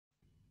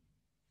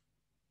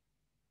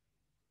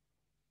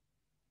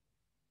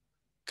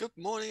Good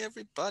morning,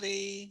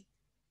 everybody.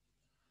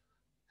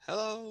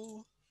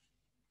 Hello.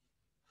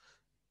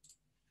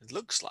 It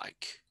looks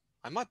like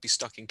I might be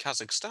stuck in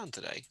Kazakhstan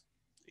today,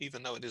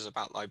 even though it is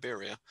about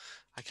Liberia.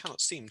 I cannot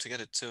seem to get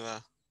it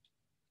to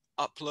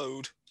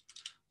upload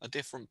a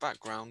different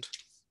background.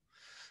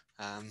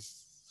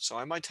 So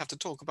I might have to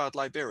talk about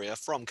Liberia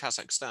from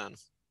Kazakhstan.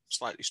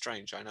 Slightly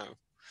strange, I know.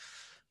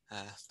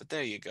 But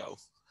there you go.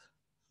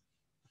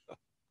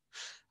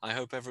 I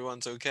hope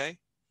everyone's okay.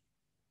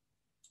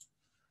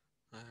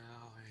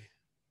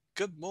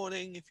 Good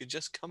morning if you're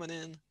just coming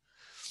in.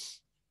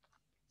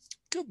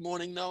 Good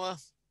morning, Noah.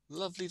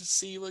 Lovely to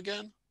see you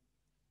again.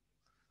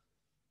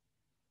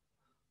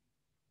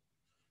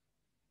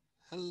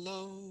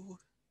 Hello.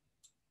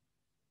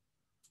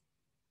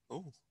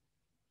 Oh, we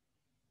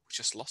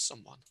just lost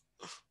someone.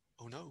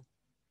 Oh no.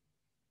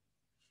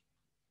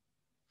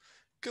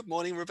 Good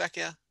morning,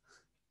 Rebecca.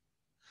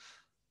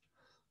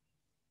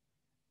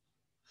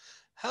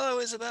 Hello,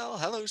 Isabel.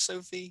 Hello,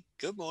 Sophie.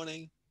 Good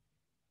morning.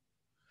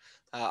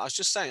 I was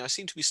just saying, I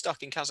seem to be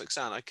stuck in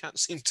Kazakhstan. I can't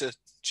seem to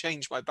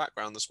change my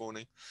background this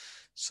morning.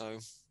 So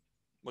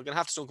we're going to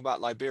have to talk about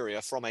Liberia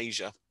from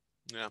Asia.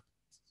 Yeah.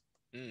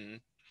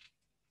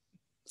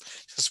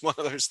 Just one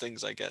of those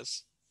things, I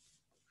guess.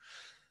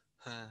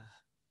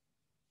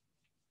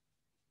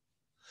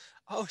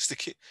 Oh, it's the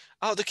Q.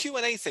 Oh, the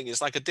Q&A thing is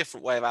like a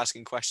different way of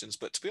asking questions,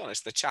 but to be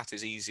honest, the chat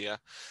is easier.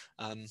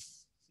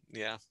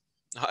 Yeah,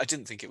 I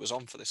didn't think it was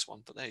on for this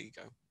one, but there you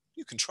go.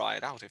 You can try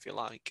it out if you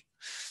like.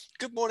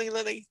 Good morning,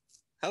 Lily.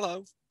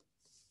 Hello.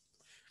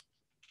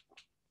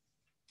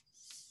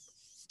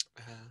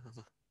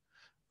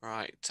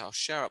 Right, I'll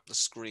share up the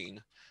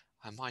screen.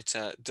 I might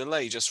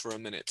delay just for a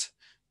minute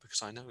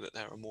because I know that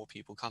there are more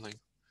people coming.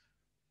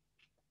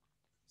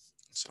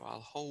 So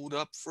I'll hold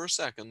up for a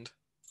second,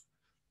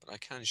 but I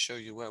can show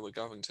you where we're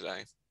going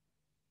today.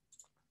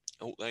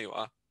 Oh, there you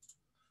are.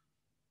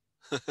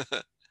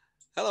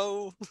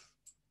 Hello.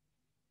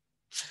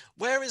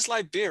 Where is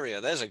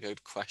Liberia? There's a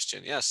good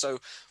question. Yeah, so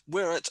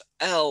we're at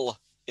L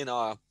in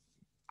our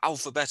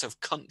alphabet of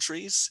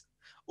countries.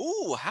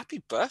 Oh,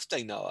 happy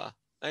birthday, Noah.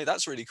 Hey,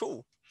 that's really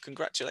cool.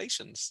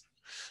 Congratulations.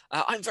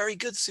 I'm very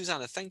good,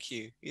 Susanna. Thank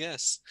you.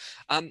 Yes.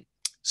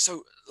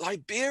 So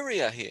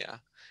Liberia here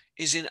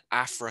is in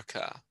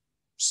Africa.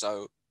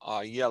 So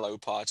our yellow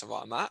part of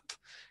our map,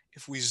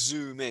 if we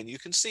zoom in, you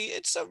can see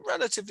it's a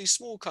relatively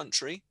small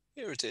country.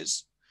 Here it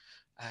is,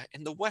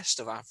 in the west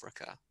of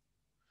Africa.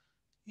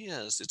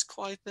 Yes, it's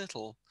quite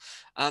little.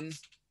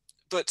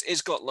 But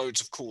it's got loads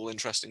of cool,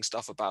 interesting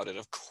stuff about it,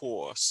 of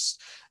course.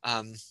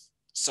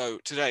 So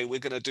today we're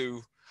going to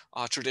do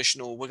our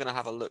traditional, we're going to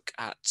have a look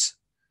at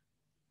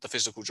the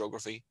physical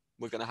geography.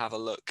 We're going to have a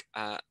look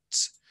at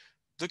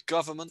the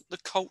government, the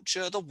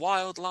culture, the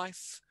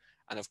wildlife,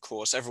 and of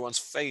course, everyone's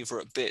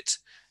favorite bit,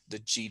 the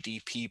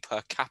GDP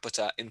per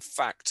capita. In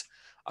fact,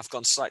 I've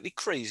gone slightly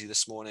crazy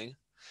this morning,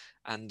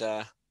 and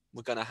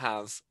we're going to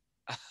have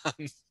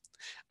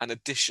an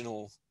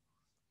additional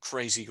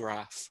crazy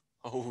graph.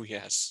 Oh,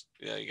 yes.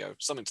 There you go.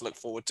 Something to look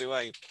forward to,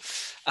 eh?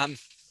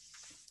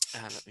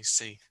 Let me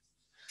see.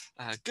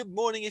 Good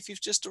morning if you've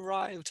just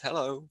arrived.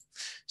 Hello.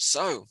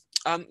 So,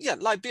 yeah,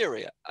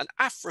 Liberia, an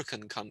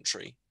African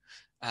country,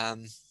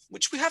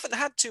 which we haven't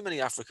had too many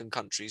African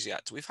countries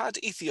yet. We've had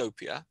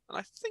Ethiopia, and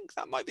I think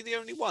that might be the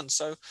only one.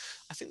 So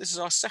I think this is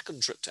our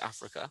second trip to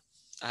Africa.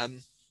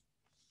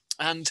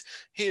 And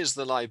here's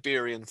the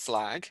Liberian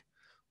flag,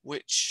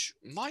 which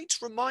might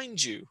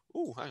remind you.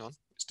 Oh, hang on,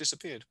 it's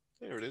disappeared.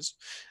 There it is.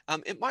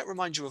 It might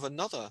remind you of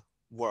another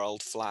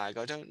world flag.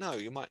 I don't know.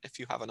 You might, if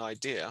you have an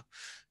idea,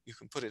 you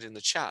can put it in the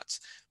chat.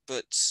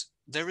 But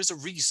there is a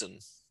reason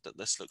that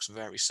this looks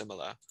very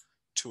similar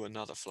to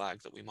another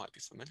flag that we might be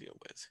familiar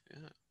with.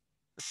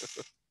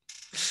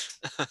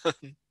 Yeah.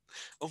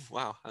 Oh,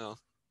 wow. Hang on.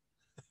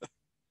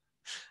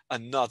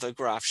 Another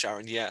graph,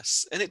 Sharon,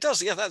 yes. And it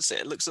does, yeah, that's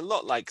it. It looks a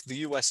lot like the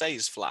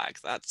USA's flag.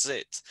 That's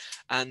it.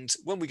 And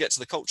when we get to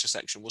the culture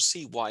section, we'll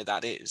see why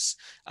that is.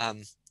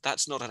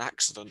 That's not an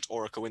accident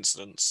or a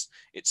coincidence.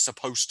 It's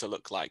supposed to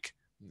look like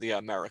the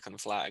American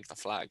flag, the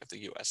flag of the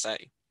USA.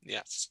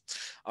 Yes.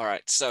 All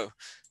right, so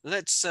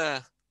let's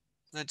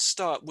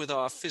start with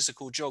our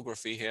physical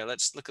geography here.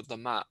 Let's look at the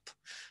map.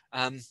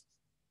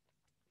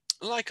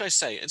 Like I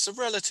say, it's a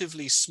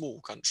relatively small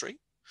country.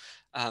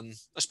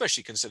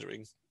 Especially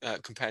considering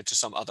compared to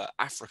some other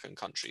African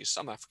countries.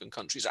 Some African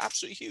countries are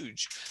absolutely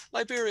huge.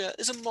 Liberia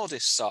is a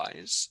modest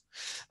size.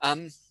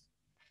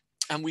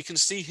 And we can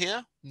see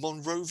here,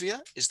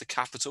 Monrovia is the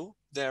capital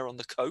there on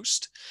the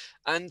coast.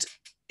 And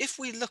if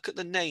we look at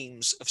the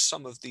names of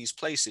some of these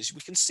places,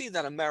 we can see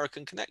that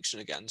American connection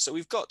again. So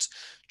we've got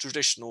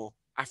traditional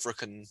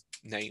African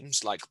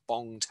names like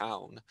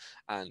Bongtown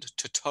and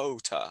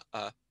Totota,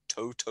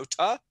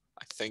 Totota,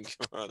 I think.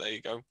 Oh, there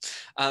you go.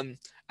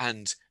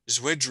 And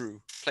Zwedru,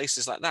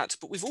 places like that.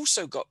 But we've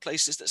also got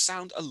places that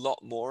sound a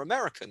lot more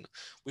American.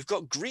 We've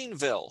got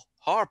Greenville,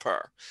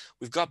 Harper.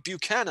 We've got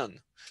Buchanan.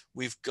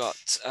 We've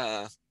got,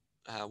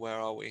 where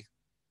are we?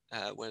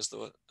 Where's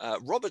the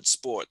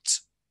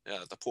Robertsport,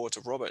 the port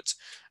of Robert,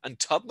 and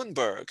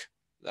Tubmanburg.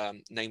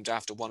 named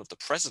after one of the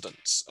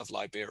presidents of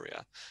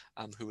Liberia,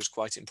 who was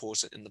quite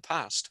important in the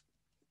past.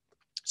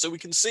 So we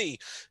can see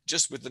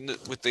just with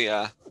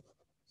the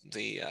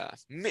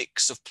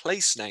mix of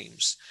place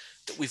names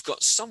that we've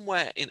got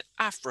somewhere in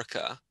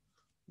Africa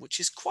which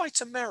is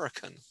quite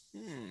American,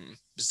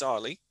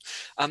 bizarrely.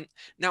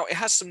 Now, it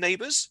has some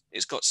neighbors.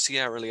 It's got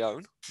Sierra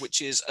Leone,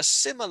 which is a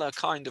similar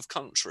kind of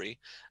country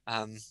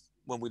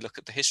when we look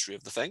at the history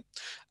of the thing.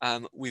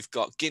 We've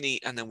got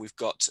Guinea, and then we've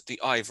got the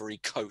Ivory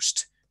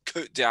Coast,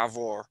 Côte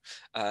d'Ivoire,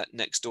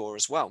 next door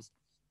as well.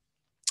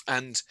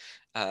 And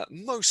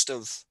most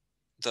of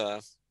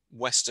the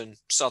western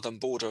southern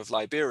border of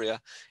Liberia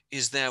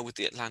is there with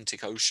the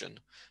Atlantic Ocean.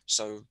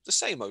 So the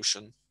same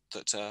ocean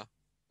that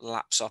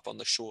laps up on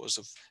the shores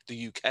of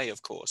the UK,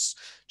 of course,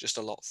 just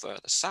a lot further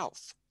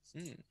south.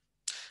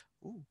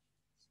 Ooh.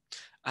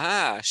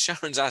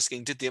 Sharon's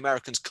asking, did the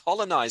Americans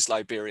colonize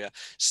Liberia?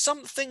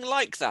 Something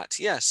like that,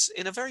 yes,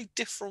 in a very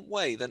different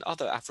way than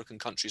other African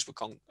countries were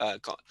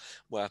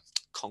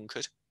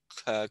conquered,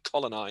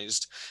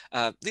 colonized.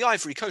 The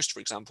Ivory Coast, for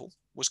example,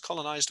 was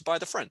colonized by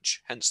the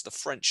French, hence the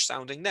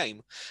French-sounding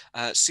name.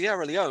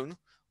 Sierra Leone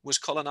was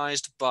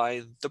colonized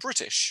by the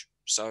British,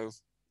 so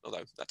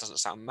although that doesn't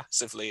sound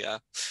massively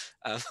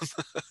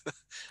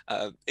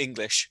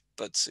English,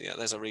 but yeah,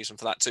 there's a reason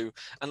for that too.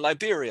 And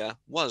Liberia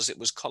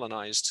was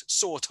colonized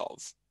sort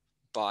of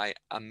by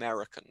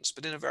Americans,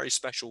 but in a very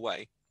special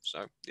way.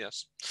 So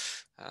yes,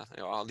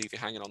 I'll leave you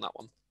hanging on that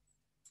one.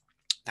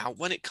 Now,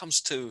 when it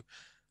comes to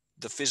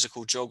the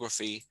physical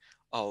geography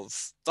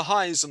of the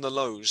highs and the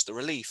lows, the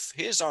relief,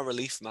 here's our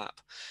relief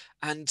map.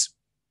 And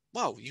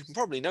well, you can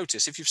probably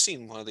notice if you've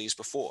seen one of these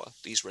before,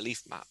 these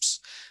relief maps,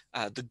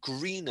 the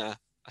greener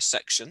a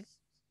section,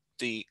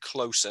 the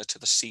closer to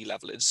the sea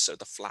level it is, so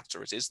the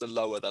flatter it is, the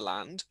lower the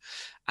land,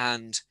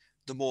 and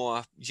the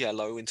more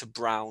yellow into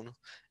brown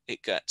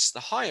it gets, the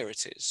higher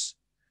it is.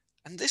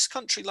 And this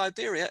country,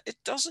 Liberia, it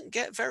doesn't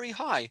get very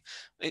high.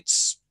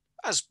 It's,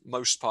 as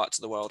most parts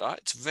of the world are,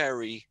 it's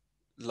very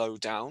low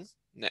down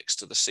next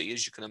to the sea,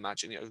 as you can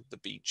imagine, the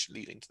beach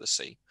leading to the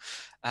sea.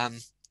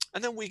 And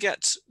then we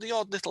get the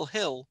odd little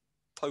hill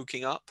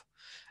poking up,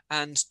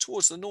 and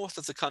towards the north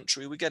of the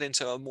country, we get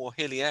into a more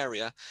hilly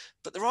area,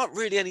 but there aren't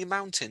really any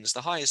mountains.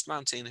 The highest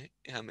mountain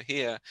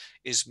here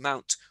is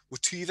Mount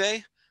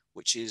Wutive,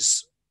 which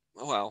is,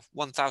 well,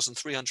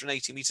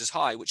 1,380 meters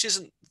high, which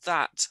isn't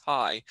that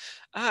high.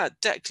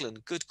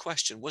 Declan, good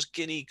question. Was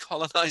Guinea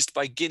colonized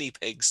by guinea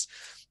pigs?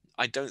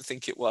 I don't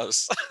think it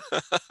was.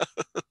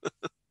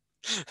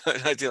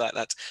 I do like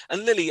that.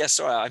 And Lily, yes,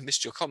 sorry, I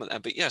missed your comment there,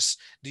 but yes,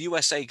 the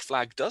USA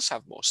flag does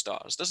have more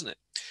stars, doesn't it?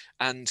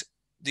 And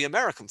the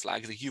American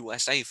flag, the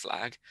USA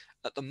flag,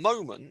 at the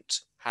moment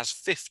has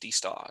 50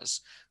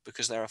 stars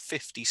because there are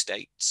 50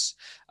 states.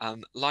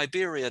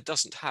 Liberia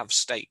doesn't have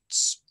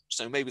states,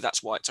 so maybe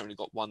that's why it's only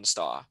got 1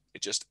 star.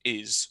 It just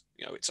is,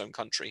 its own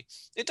country.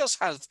 It does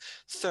have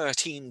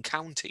 13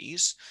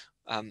 counties,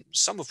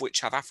 some of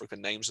which have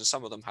African names and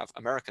some of them have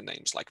American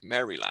names, like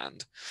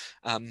Maryland.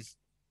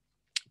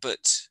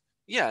 But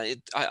yeah,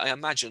 I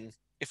imagine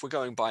if we're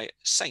going by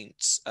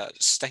states, I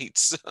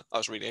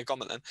was reading a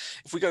comment then.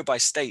 If we go by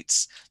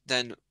states,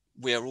 then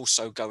we're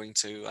also going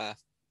to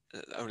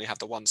only have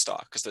the 1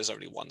 star because there's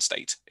only 1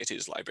 state. It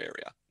is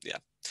Liberia. Yeah.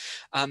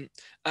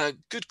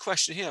 Good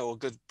question here, or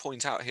good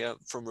point out here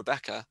from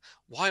Rebecca.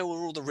 Why are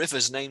all the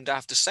rivers named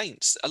after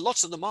saints? A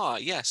lot of them are,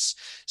 yes.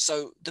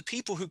 So the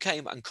people who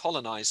came and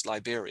colonized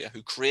Liberia,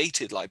 who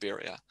created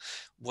Liberia,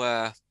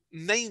 were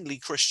mainly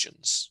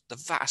Christians.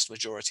 The vast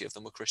majority of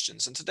them were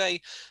Christians. And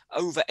today,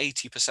 over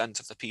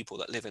 80% of the people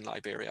that live in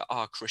Liberia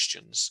are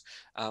Christians,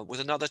 with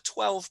another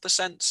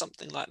 12%,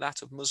 something like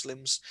that, of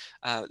Muslims,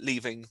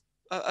 leaving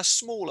a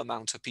small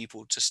amount of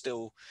people to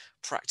still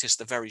practice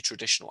the very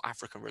traditional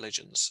African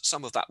religions.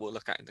 Some of that we'll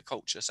look at in the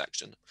culture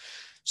section.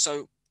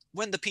 So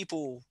when the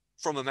people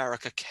from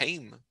America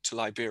came to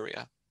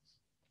Liberia,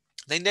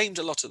 they named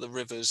a lot of the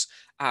rivers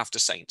after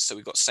saints. So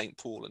we've got St.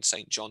 Paul and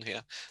St. John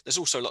here. There's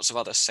also lots of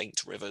other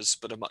saint rivers,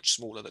 but are much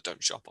smaller, that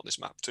don't show up on this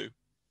map too.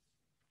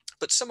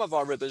 But some of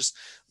our rivers,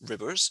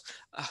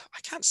 I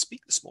can't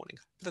speak this morning.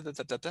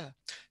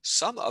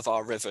 Some of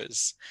our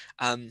rivers,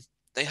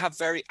 they have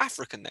very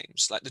African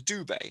names, like the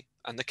Dube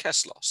and the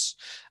Keslos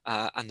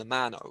and the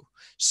Mano.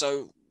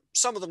 So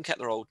some of them kept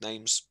their old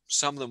names,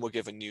 some of them were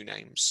given new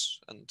names,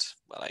 and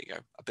well, there you go,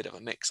 a bit of a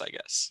mix, I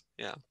guess.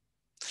 Yeah.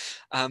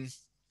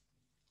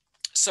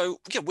 So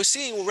yeah, we're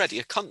seeing already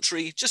a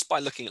country, just by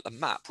looking at the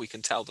map, we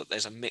can tell that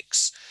there's a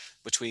mix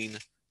between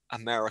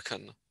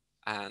American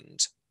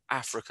and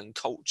African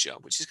culture,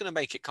 which is going to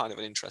make it kind of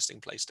an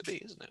interesting place to be,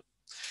 isn't it?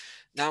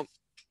 Now,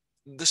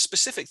 the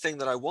specific thing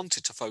that I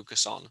wanted to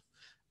focus on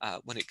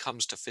when it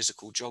comes to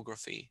physical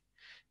geography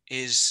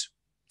is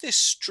this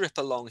strip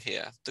along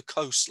here, the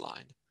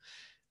coastline,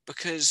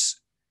 because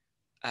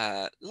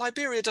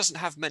Liberia doesn't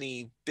have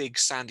many big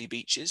sandy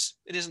beaches.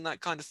 It isn't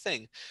that kind of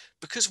thing.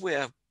 Because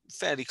we're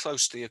fairly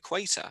close to the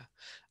equator,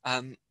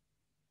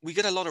 we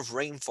get a lot of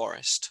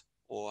rainforest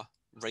or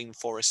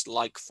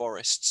rainforest-like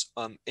forests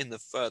in the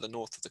further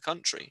north of the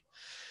country.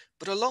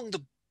 But along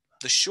the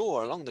the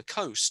shore, along the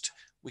coast,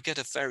 we get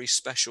a very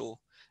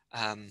special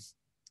um,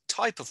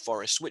 type of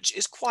forest, which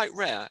is quite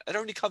rare. It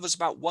only covers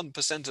about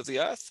 1% of the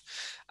earth,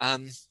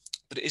 um,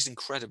 but it is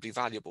incredibly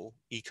valuable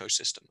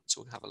ecosystem.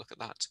 So we'll have a look at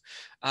that.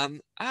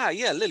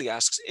 Yeah, Lily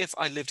asks, if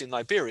I lived in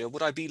Liberia,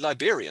 would I be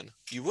Liberian?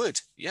 You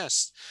would,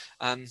 yes.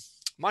 Um,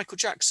 Michael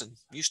Jackson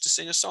used to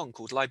sing a song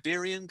called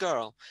Liberian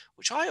Girl,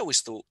 which I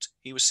always thought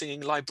he was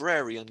singing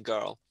Librarian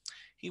Girl.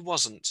 He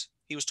wasn't.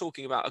 He was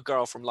talking about a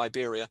girl from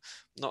Liberia,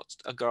 not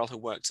a girl who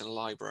worked in a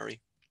library.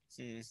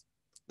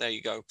 There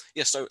you go.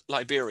 Yeah, so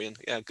Liberian.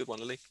 Yeah, good one,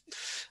 Lily.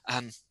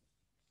 Um,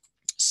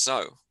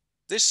 so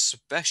this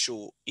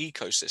special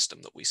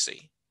ecosystem that we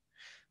see,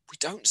 we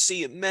don't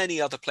see in many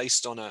other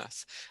places on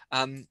Earth.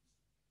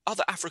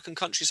 Other African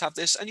countries have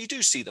this, and you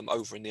do see them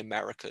over in the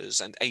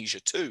Americas and Asia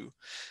too.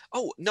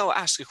 Oh, Noah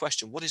asked a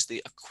question. What is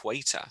the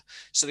equator?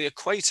 So the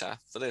equator,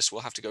 for this,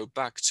 we'll have to go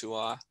back to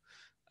our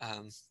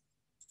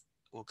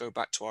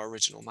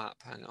original map.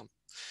 Hang on.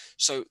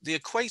 So the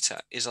equator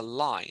is a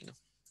line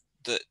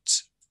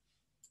that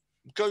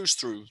goes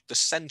through the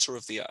center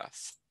of the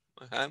Earth.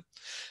 Okay.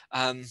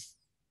 Um,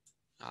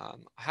 I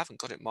haven't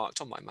got it marked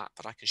on my map,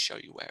 but I can show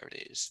you where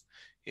it is.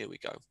 Here we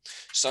go.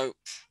 So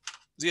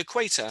the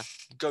equator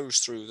goes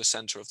through the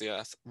center of the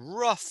Earth,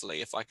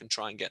 roughly, if I can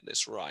try and get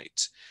this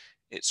right.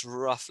 It's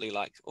roughly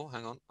like, oh,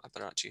 hang on, I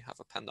better actually have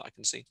a pen that I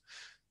can see.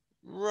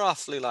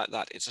 Roughly like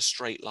that. It's a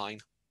straight line,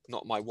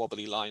 not my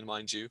wobbly line,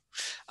 mind you.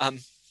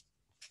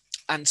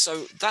 And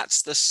so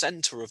that's the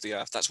center of the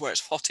Earth. That's where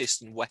it's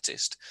hottest and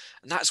wettest.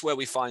 And that's where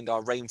we find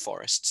our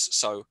rainforests.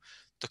 So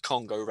the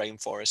Congo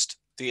rainforest,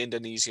 the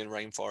Indonesian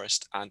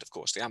rainforest, and of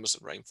course the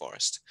Amazon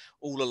rainforest,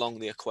 all along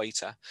the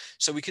equator.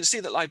 So we can see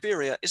that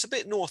Liberia is a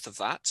bit north of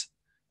that,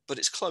 but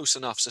it's close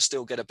enough to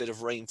still get a bit of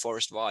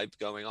rainforest vibe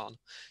going on.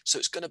 So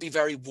it's going to be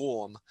very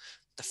warm.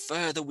 The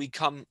further we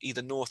come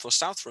either north or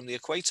south from the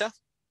equator,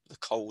 the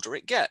colder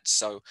it gets.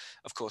 So,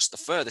 of course, the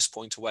furthest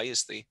point away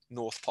is the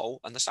North Pole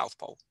and the South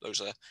Pole.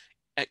 Those are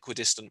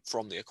equidistant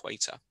from the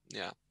equator.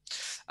 Yeah.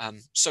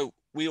 So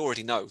we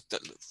already know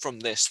that from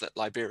this that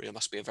Liberia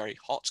must be a very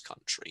hot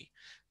country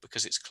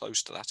because it's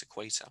close to that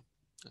equator.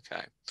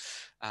 Okay.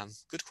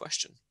 Good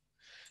question.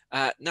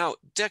 Now,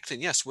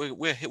 Declan, yes,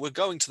 we're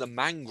going to the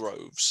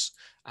mangroves,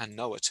 and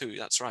Noah too.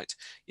 That's right.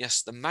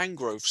 Yes, the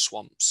mangrove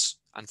swamps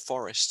and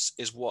forests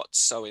is what's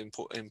so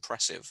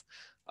impressive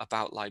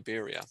about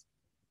Liberia.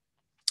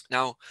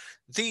 Now,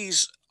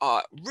 these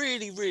are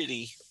really,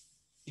 really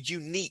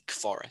unique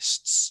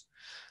forests.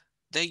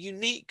 They're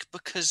unique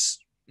because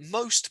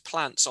most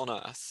plants on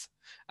Earth,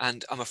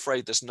 and I'm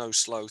afraid there's no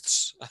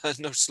sloths,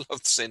 no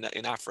sloths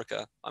in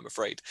Africa. I'm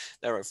afraid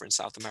they're over in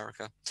South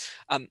America.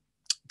 Um,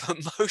 but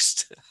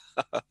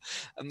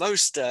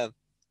most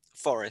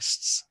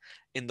forests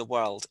in the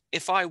world,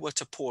 if I were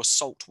to pour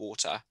salt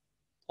water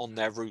on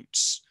their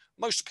roots,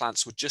 most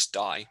plants would just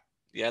die.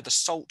 Yeah, the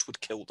salt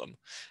would kill them.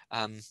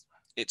 Um,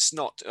 it's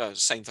not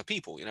same for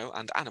people,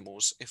 and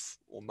animals.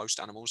 Or most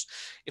animals,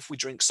 if we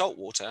drink salt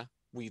water,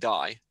 we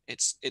die.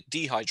 It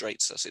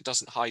dehydrates us. It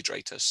doesn't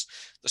hydrate us.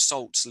 The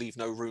salts leave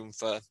no room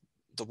for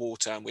the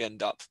water, and we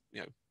end up,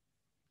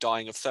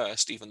 dying of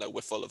thirst, even though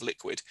we're full of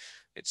liquid.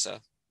 It's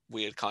a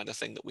weird kind of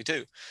thing that we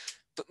do.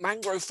 But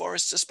mangrove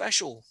forests are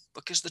special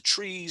because the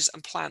trees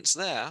and plants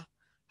there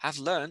have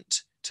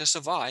learnt to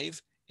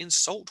survive in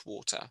salt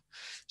water.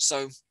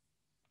 So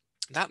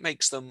that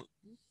makes them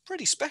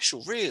pretty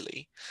special,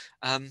 really.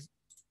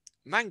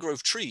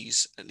 Mangrove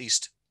trees, at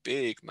least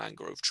big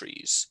mangrove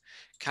trees,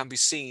 can be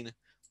seen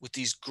with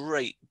these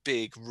great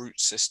big root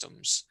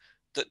systems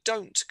that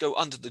don't go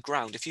under the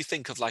ground. If you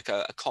think of like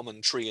a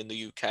common tree in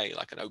the UK,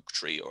 like an oak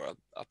tree or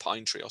a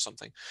pine tree or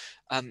something,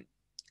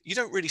 you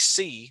don't really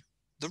see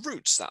the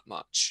roots that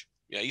much.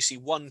 You see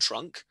one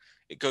trunk,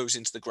 it goes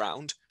into the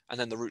ground, and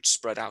then the roots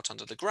spread out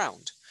under the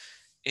ground.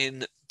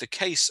 In the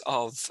case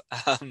of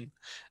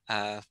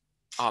uh,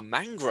 our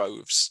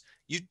mangroves,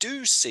 you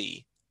do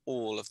see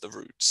all of the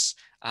roots,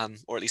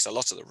 or at least a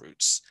lot of the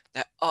roots.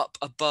 They're up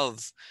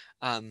above,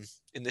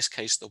 in this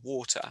case, the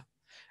water,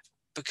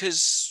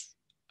 because,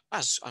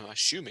 as I'm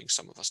assuming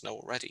some of us know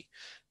already,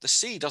 the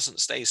sea doesn't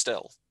stay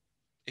still.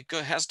 It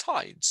has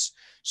tides.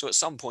 So at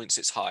some points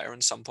it's higher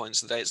and some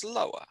points of the day it's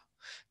lower.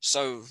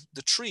 So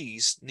the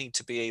trees need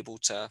to be able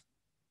to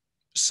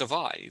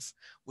survive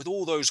with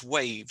all those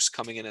waves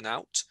coming in and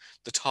out,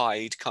 the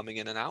tide coming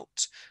in and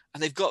out,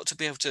 and they've got to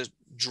be able to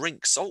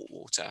drink salt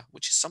water,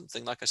 which is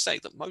something, like I say,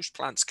 that most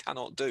plants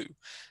cannot do.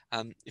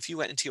 If you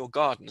went into your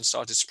garden and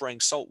started spraying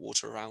salt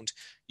water around,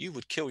 you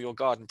would kill your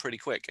garden pretty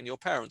quick, and your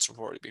parents would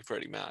probably be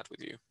pretty mad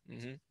with you.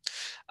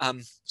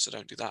 So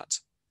don't do that.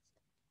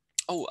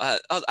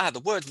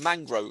 The word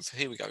mangrove.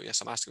 Here we go.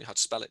 Yes, I'm asking you how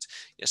to spell it.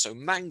 Yeah, so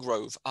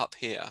mangrove up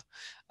here.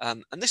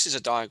 And this is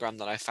a diagram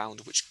that I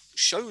found which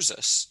shows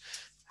us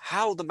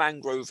how the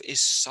mangrove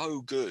is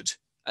so good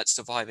at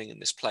surviving in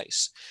this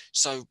place.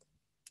 So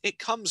it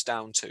comes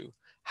down to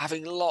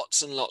having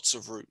lots and lots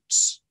of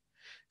roots.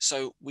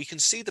 So we can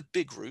see the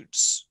big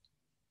roots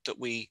that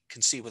we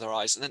can see with our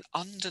eyes, and then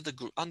under the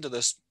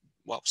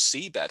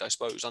seabed, I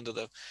suppose, under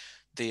the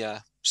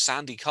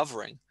sandy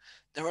covering,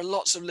 there are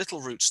lots of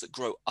little roots that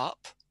grow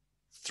up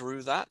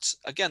through that.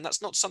 Again,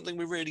 that's not something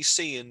we really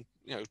see in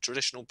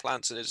traditional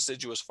plants in a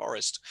deciduous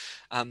forest.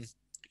 Um,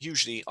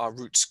 Usually our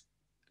roots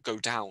go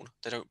down;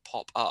 they don't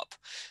pop up.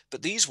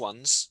 But these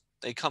ones,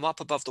 they come up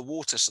above the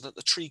water so that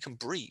the tree can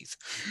breathe.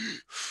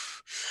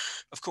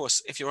 Of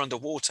course, if you're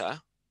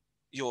underwater,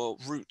 your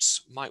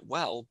roots might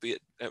well be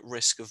at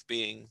risk of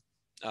being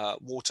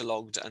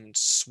waterlogged and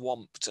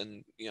swamped,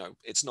 and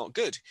it's not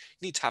good.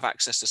 You need to have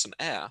access to some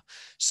air.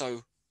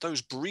 So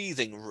those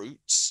breathing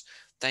roots,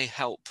 they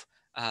help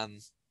um,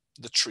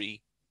 the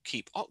tree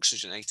keep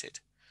oxygenated.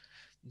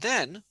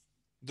 Then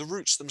the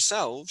roots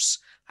themselves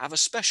have a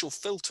special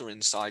filter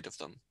inside of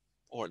them,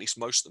 or at least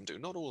most of them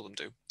do. Not all of them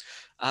do.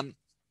 Um,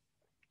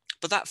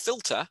 but that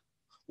filter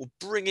will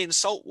bring in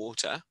salt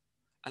water,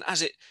 and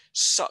as it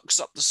sucks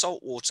up the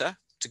salt water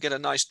to get a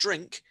nice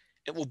drink,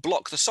 it will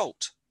block the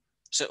salt.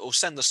 So it will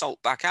send the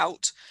salt back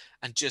out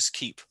and just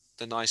keep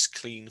the nice,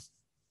 clean,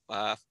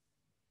 uh,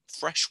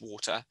 fresh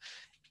water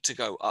to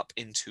go up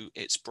into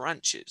its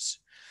branches.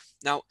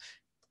 Now,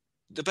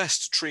 the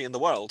best tree in the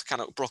world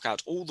cannot block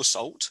out all the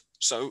salt,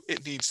 so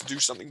it needs to do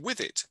something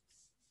with it.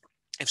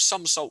 If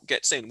some salt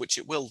gets in, which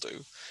it will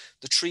do,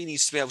 the tree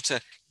needs to be able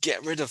to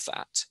get rid of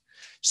that.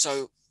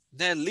 So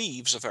their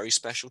leaves are very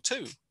special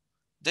too.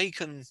 They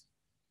can,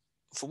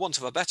 for want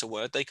of a better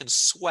word, they can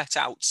sweat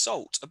out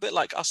salt, a bit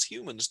like us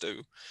humans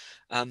do.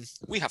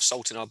 We have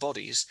salt in our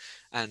bodies,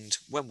 and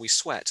when we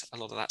sweat, a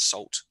lot of that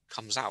salt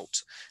comes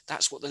out.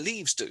 That's what the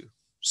leaves do.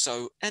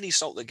 So any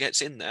salt that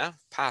gets in there,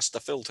 past the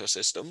filter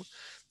system,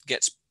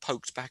 gets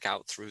poked back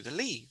out through the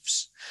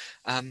leaves.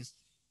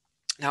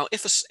 Now,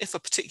 if a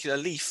particular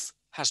leaf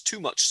has too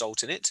much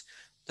salt in it,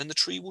 then the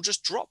tree will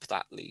just drop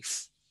that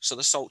leaf, so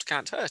the salt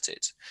can't hurt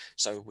it.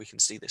 So we can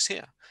see this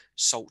here.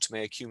 Salt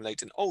may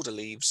accumulate in older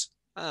leaves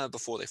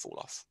before they fall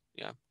off.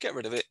 Yeah, get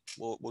rid of it.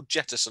 We'll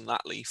jettison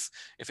that leaf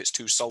if it's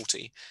too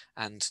salty,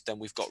 and then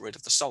we've got rid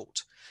of the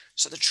salt.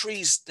 So the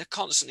trees, they're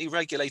constantly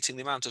regulating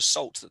the amount of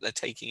salt that they're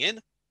taking in,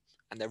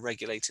 and they're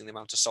regulating the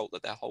amount of salt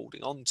that they're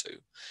holding on to.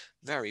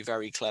 Very,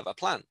 very clever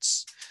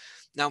plants.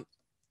 Now,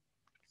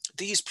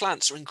 these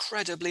plants are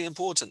incredibly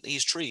important,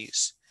 these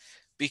trees,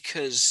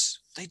 because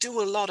they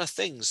do a lot of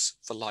things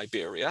for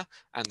Liberia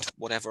and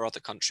whatever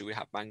other country we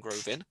have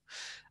mangrove in.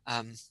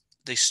 Um,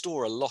 they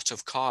store a lot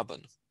of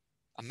carbon.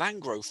 A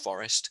mangrove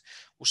forest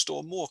will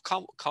store more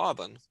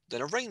carbon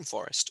than a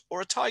rainforest or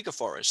a taiga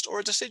forest or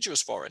a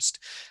deciduous forest,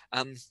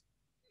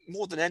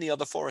 more than any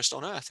other forest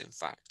on Earth, in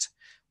fact,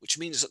 which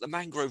means that the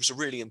mangroves are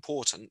really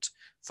important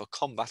for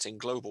combating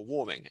global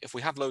warming. If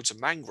we have loads of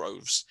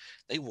mangroves,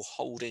 they will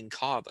hold in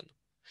carbon.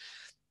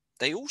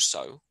 They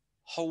also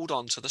hold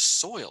on to the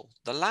soil,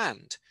 the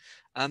land.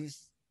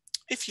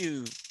 If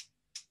you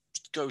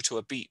go to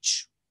a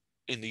beach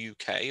in the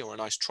UK, or a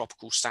nice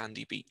tropical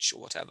sandy beach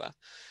or whatever,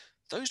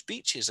 those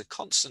beaches are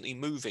constantly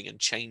moving and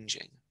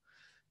changing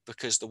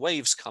because the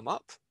waves come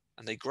up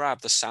and they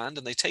grab the sand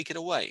and they take it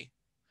away.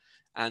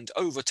 And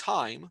over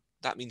time,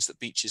 that means that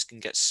beaches can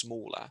get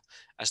smaller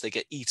as they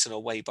get eaten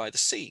away by the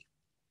sea.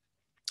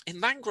 In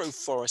mangrove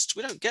forests,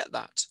 we don't get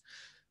that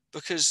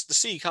because the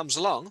sea comes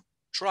along,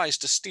 tries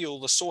to steal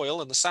the soil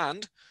and the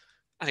sand,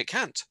 and it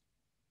can't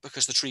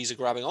because the trees are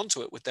grabbing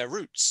onto it with their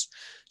roots.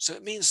 So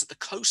it means that the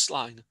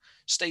coastline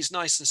stays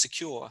nice and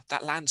secure,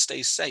 that land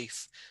stays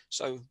safe.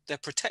 So they're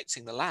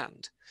protecting the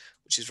land,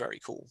 which is very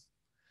cool.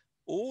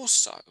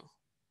 Also,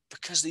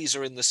 because these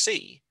are in the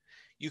sea,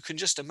 you can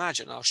just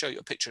imagine, I'll show you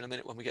a picture in a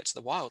minute when we get to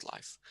the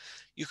wildlife,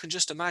 you can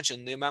just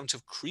imagine the amount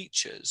of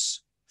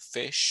creatures,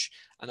 fish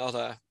and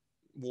other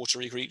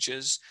watery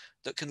creatures,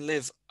 that can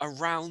live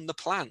around the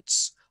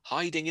plants,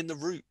 hiding in the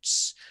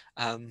roots,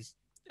 um,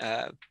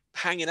 uh,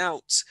 hanging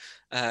out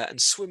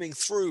and swimming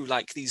through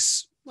like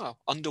these, well,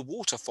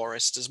 underwater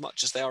forests as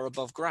much as they are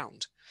above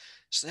ground.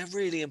 So they're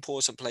really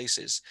important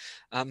places.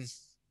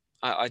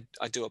 I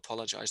do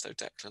apologize though,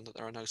 Declan, that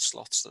there are no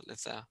sloths that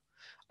live there.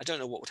 I don't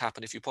know what would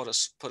happen if you put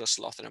a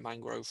sloth in a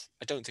mangrove.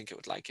 I don't think it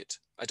would like it.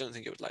 I don't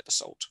think it would like the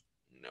salt.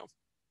 No.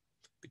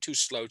 It'd be too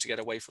slow to get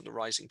away from the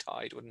rising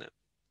tide, wouldn't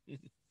it?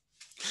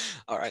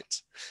 All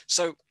right.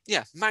 So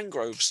yeah,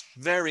 mangroves,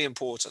 very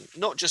important,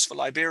 not just for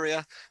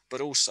Liberia,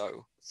 but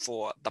also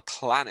for the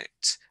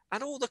planet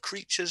and all the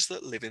creatures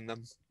that live in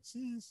them.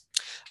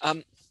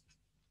 Um,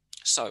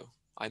 so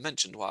I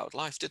mentioned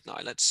wildlife, didn't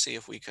I? Let's see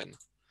if we can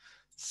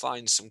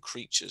find some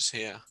creatures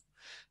here.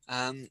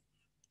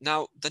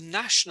 Now, the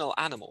national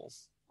animal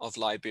of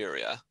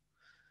Liberia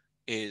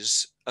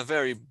is a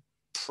very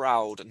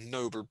proud and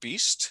noble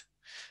beast.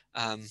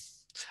 Um,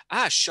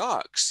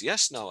 Sharks.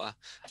 Yes, Noah.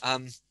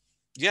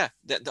 Yeah,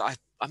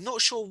 I'm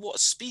not sure what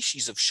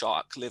species of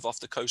shark live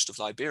off the coast of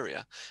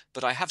Liberia,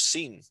 but I have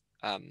seen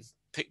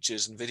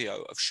pictures and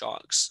video of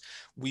sharks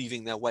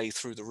weaving their way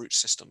through the root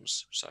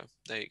systems. So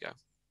there you go.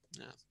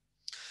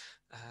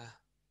 Yeah.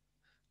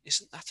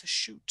 Isn't that a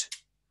shoot?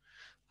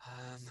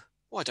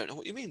 Well, I don't know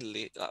what you mean,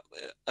 Lee.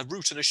 A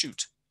root and a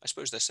shoot. I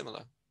suppose they're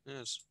similar.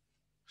 Yes.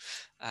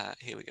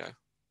 Here we go.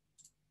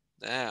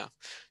 There.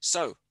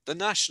 So, the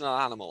national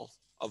animal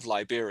of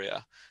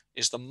Liberia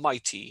is the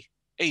mighty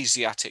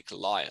Asiatic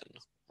lion.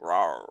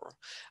 Rawr.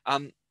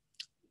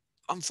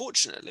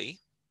 Unfortunately,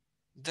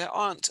 there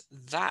aren't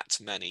that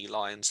many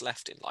lions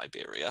left in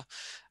Liberia,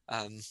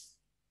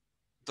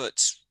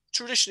 but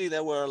traditionally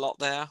there were a lot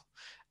there,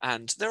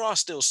 and there are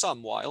still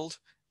some wild.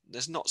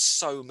 There's not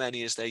so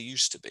many as there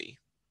used to be.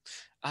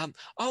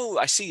 Oh,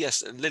 I see.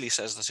 Yes, Lily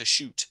says that a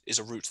shoot is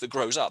a root that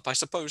grows up. I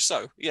suppose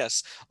so.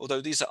 Yes, although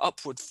these are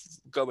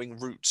upward-going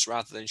roots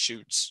rather than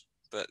shoots.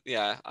 But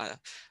yeah,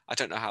 I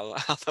don't know how,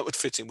 how that would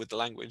fit in with the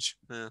language.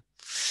 Yeah.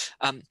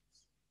 Um,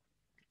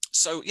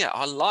 so yeah,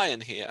 our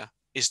lion here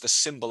is the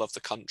symbol of the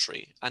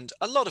country, and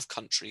a lot of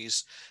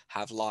countries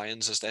have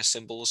lions as their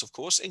symbols, of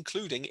course,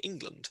 including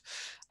England.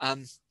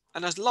 Um,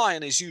 and a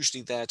lion is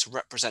usually there to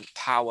represent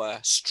power,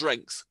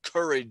 strength,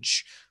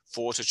 courage,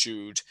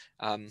 fortitude,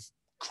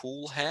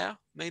 cool hair,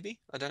 maybe,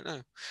 I don't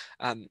know.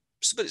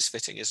 But it's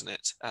fitting, isn't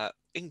it?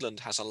 England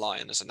has a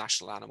lion as a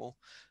national animal,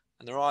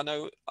 and there are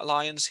no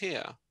lions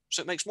here,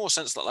 so it makes more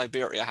sense that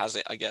Liberia has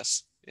it, I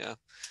guess. Yeah.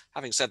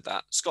 Having said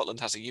that, Scotland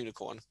has a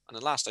unicorn, and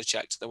the last I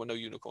checked, there were no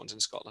unicorns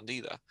in Scotland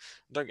either.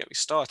 And don't get me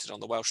started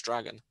on the Welsh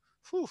dragon.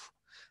 Whew.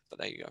 But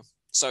there you go.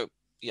 So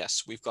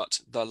yes, we've got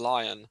the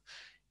lion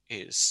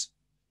is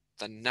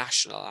the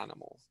national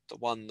animal, the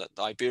one that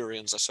the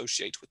Iberians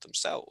associate with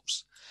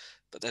themselves.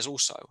 But there's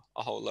also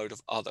a whole load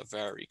of other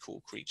very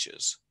cool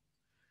creatures.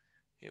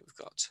 Here we've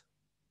got.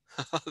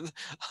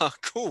 Oh,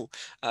 cool.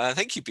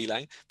 Thank you,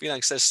 Bilang.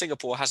 Bilang says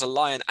Singapore has a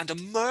lion and a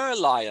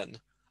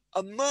merlion.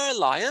 A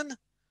merlion?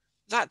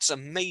 That's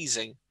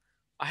amazing.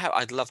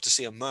 I'd love to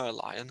see a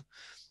merlion.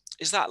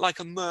 Is that like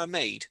a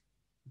mermaid,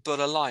 but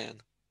a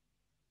lion?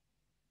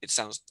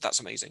 That's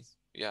amazing.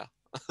 Yeah.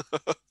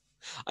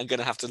 I'm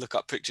gonna have to look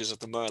up pictures of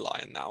the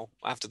merlion now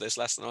after this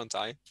lesson, aren't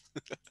I?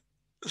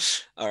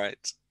 All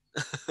right.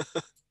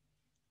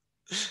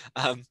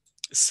 um,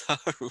 so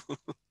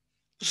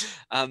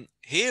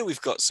here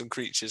we've got some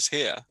creatures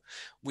here.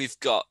 We've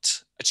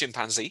got a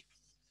chimpanzee.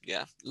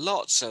 Yeah,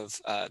 lots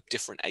of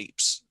different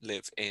apes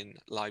live in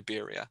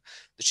Liberia.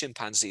 The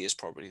chimpanzee is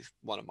probably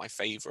one of my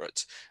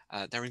favorite.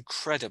 They're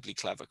incredibly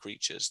clever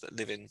creatures that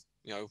live in,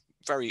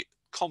 very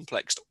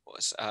complex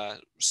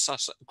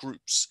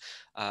groups,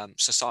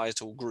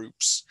 societal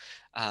groups.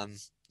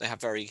 They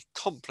have very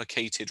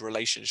complicated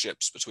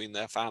relationships between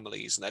their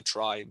families and their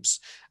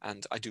tribes,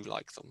 and I do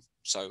like them.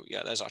 So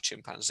yeah, there's our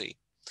chimpanzee.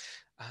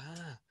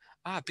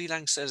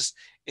 Bilang says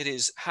it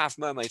is half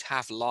mermaid,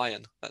 half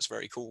lion. That's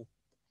very cool.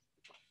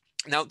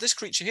 Now, this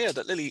creature here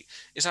that Lily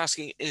is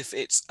asking if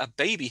it's a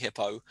baby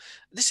hippo,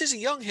 this is a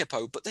young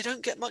hippo, but they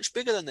don't get much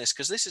bigger than this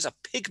because this is a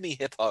pygmy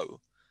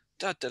hippo.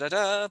 Da, da, da,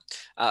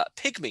 da.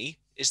 Pygmy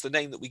is the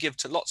name that we give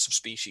to lots of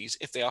species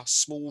if they are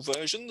small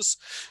versions.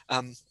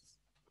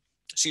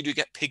 So you do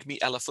get pygmy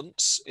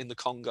elephants in the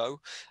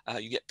Congo.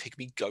 You get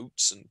pygmy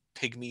goats and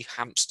pygmy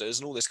hamsters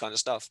and all this kind of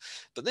stuff.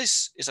 But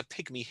this is a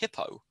pygmy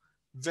hippo.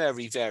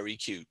 Very, very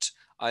cute.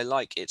 I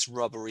like its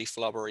rubbery,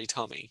 flubbery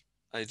tummy.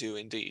 I do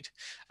indeed.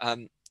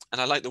 And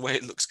I like the way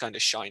it looks kind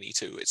of shiny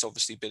too. It's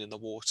obviously been in the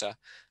water,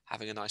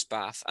 having a nice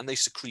bath. And they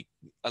secrete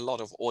a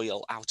lot of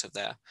oil out of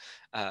their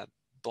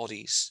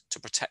bodies to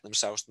protect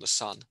themselves from the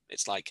sun.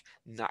 It's like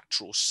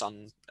natural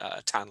sun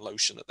tan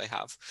lotion that they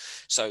have.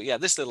 So yeah,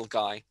 this little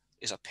guy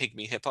is a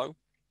pygmy hippo.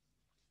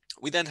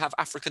 We then have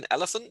African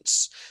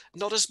elephants,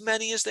 not as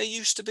many as there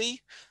used to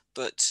be,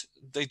 but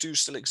they do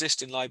still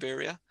exist in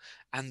Liberia.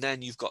 And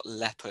then you've got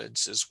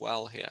leopards as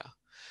well here.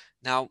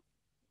 Now,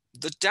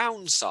 the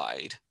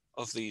downside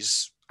of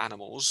these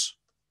animals,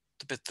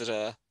 the bit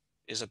that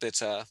is a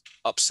bit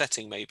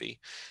upsetting maybe,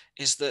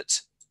 is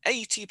that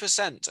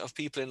 80% of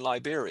people in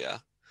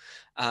Liberia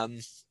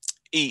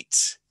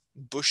eat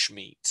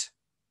bushmeat,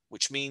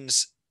 which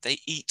means they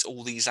eat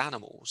all these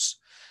animals.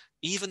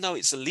 Even though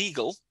it's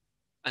illegal,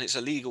 and it's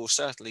illegal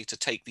certainly to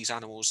take these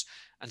animals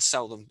and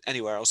sell them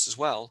anywhere else as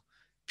well,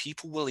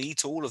 people will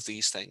eat all of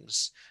these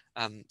things.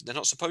 They're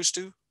not supposed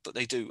to, but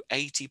they do.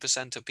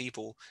 80% of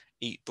people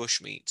eat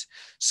bushmeat.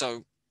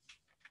 So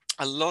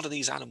a lot of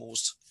these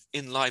animals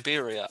in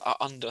Liberia are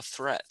under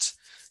threat.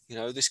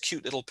 This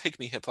cute little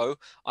pygmy hippo,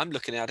 I'm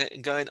looking at it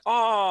and going,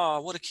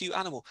 what a cute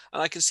animal.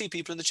 And I can see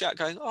people in the chat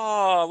going,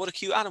 what a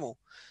cute animal.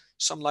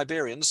 Most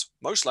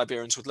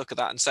Liberians would look at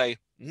that and say,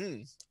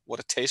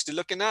 what a tasty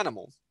looking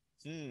animal.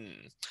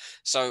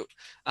 So,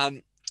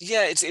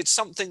 yeah, it's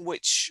something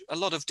which a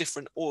lot of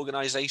different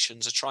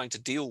organizations are trying to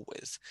deal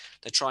with.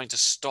 They're trying to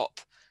stop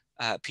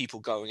people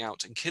going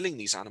out and killing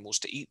these animals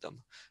to eat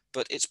them.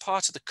 But it's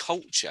part of the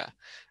culture.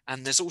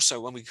 And there's also,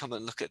 when we come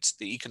and look at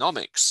the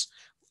economics,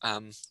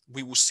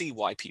 we will see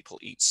why people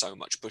eat so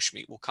much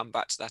bushmeat. We'll come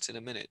back to that in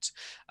a minute.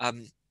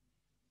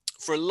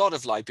 For a lot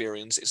of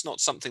Liberians, it's not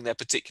something they're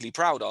particularly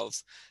proud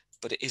of,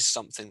 but it is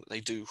something that they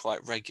do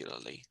quite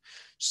regularly.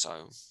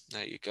 So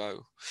there you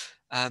go.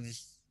 And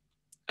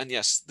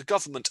yes, the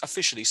government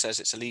officially says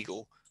it's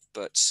illegal,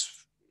 but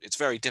it's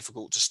very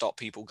difficult to stop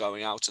people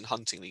going out and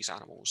hunting these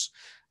animals.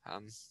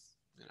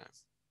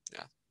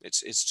 Yeah,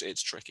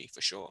 it's tricky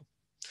for sure.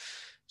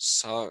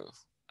 So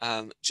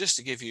just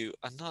to give you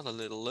another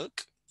little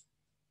look,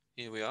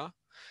 here we are.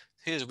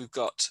 Here we've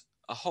got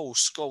a whole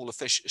school of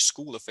fish.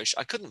 School of fish.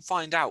 I couldn't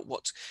find out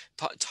what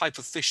type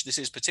of fish this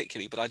is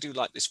particularly, but I do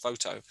like this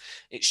photo.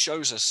 It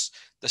shows us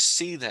the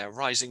sea there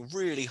rising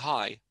really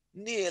high,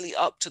 nearly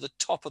up to the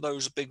top of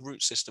those big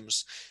root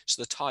systems.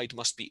 So the tide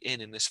must be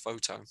in this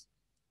photo.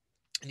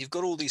 And you've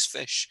got all these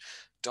fish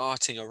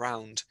darting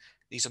around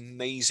these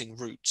amazing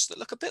roots that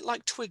look a bit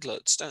like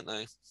twiglets, don't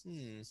they?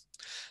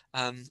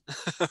 Um,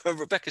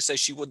 Rebecca says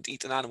she wouldn't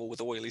eat an animal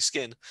with oily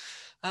skin.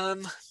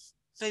 Um,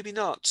 Maybe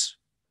not.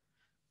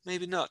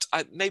 Maybe not.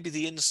 Maybe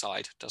the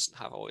inside doesn't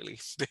have oily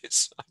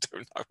bits. I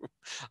don't know.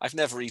 I've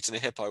never eaten a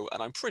hippo,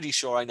 and I'm pretty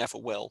sure I never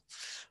will.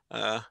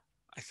 Uh,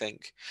 I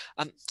think.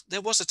 There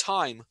was a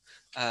time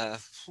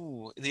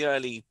in the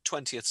early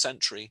 20th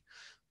century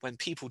when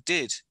people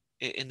did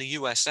in the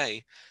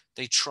USA.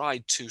 They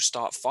tried to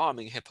start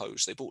farming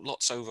hippos. They brought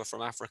lots over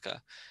from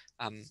Africa,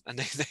 and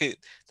they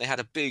had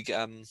a big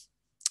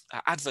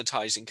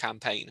advertising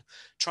campaign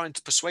trying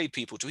to persuade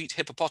people to eat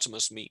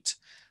hippopotamus meat.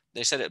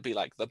 They said it'd be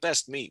like the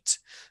best meat,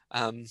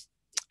 um,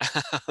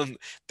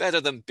 better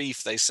than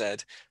beef, they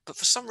said. But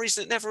for some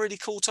reason, it never really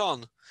caught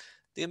on.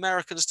 The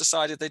Americans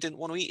decided they didn't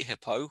want to eat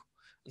hippo,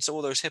 and so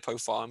all those hippo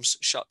farms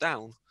shut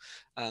down.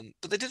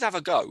 But they did have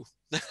a go.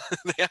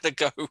 They had a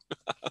go.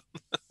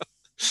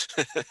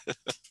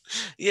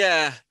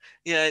 Yeah,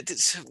 yeah.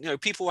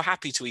 People were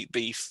happy to eat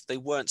beef. They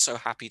weren't so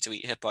happy to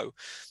eat hippo.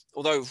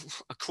 Although,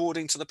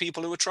 according to the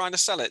people who were trying to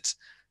sell it,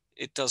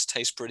 it does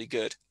taste pretty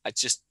good. I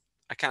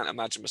can't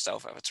imagine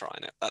myself ever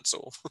trying it. That's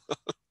all.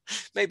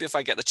 Maybe if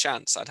I get the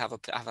chance, I'd have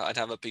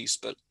a piece,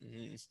 but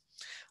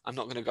I'm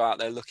not going to go out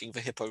there looking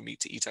for hippo meat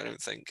to eat. I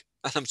don't think,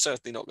 and I'm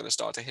certainly not going to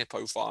start a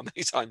hippo farm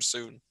anytime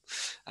soon.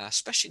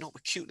 Especially not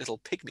with cute little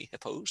pygmy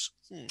hippos.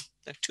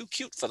 They're too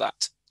cute for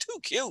that. Too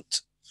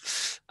cute.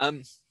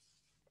 Um,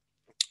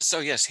 so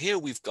yes, here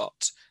we've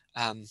got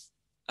an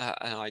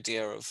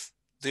idea of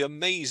the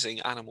amazing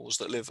animals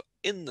that live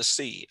in the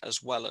sea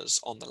as well as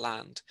on the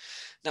land.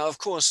 Now, of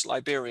course,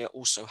 Liberia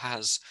also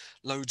has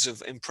loads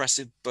of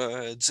impressive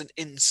birds and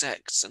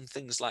insects and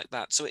things like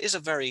that. So it is a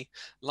very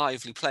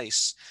lively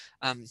place.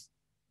 Um,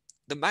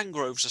 the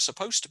mangroves are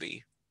supposed to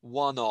be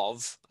one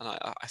of, and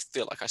I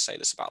feel like I say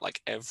this about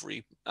like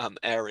every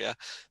area,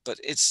 but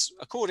it's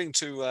according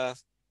to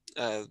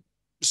uh,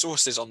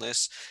 sources on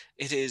this,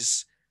 it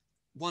is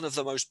one of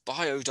the most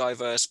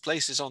biodiverse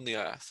places on the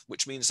earth,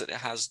 which means that it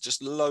has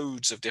just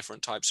loads of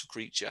different types of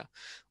creature,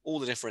 all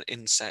the different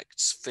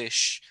insects,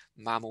 fish,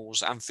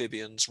 mammals,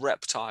 amphibians,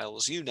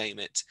 reptiles, you name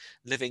it,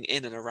 living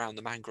in and around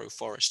the mangrove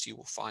forest. You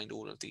will find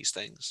all of these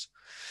things.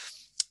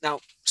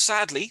 Now,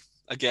 sadly,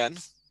 again,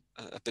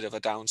 a bit of a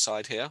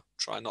downside here,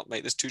 try and not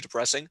make this too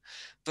depressing,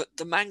 but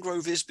the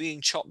mangrove is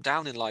being chopped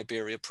down in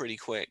Liberia pretty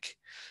quick.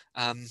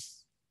 Um,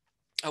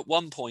 at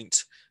one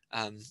point,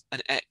 an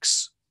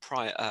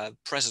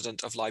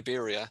president of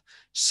Liberia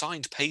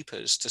signed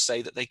papers to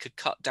say that they could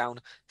cut down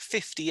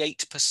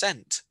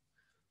 58%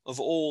 of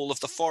all of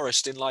the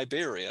forest in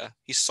Liberia.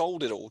 He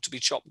sold it all to be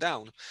chopped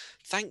down.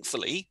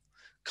 Thankfully,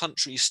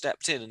 countries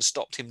stepped in and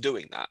stopped him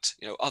doing that.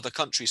 Other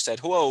countries said,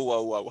 whoa,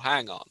 whoa, whoa,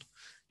 hang on.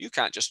 You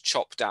can't just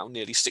chop down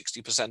nearly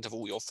 60% of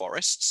all your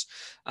forests,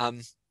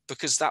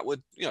 because that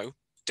would,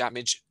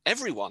 damage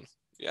everyone.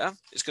 Yeah,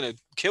 it's going to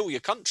kill your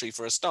country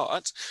for a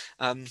start.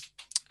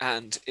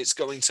 And it's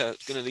going to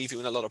leave you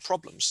in a lot of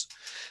problems.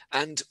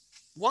 And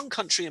one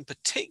country in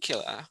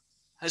particular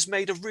has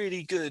made a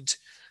really good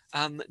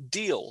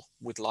deal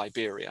with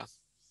Liberia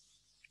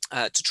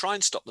to try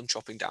and stop them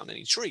chopping down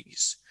any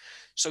trees.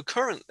 So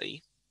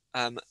currently,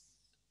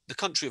 the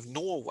country of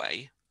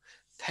Norway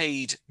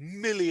paid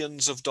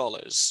millions of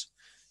dollars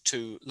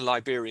to the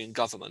Liberian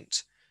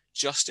government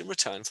just in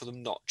return for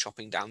them not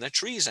chopping down their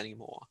trees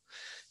anymore.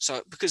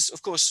 So, because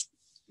of course,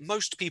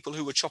 most people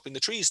who were chopping the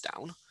trees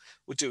down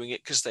were doing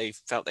it because they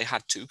felt they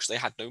had to, because they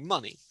had no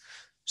money.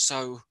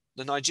 So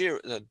the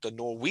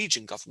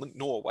Norwegian government,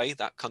 Norway,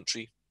 that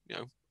country,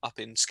 up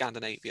in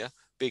Scandinavia,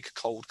 big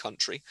cold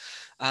country,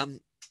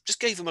 just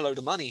gave them a load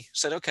of money.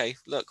 Said, okay,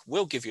 look,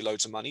 we'll give you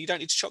loads of money. You don't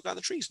need to chop down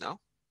the trees now.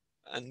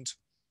 And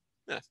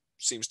yeah,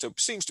 seems to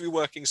be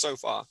working so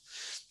far.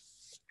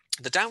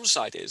 The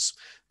downside is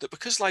that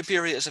because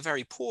Liberia is a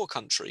very poor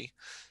country,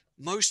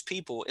 most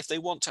people, if they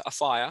want a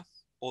fire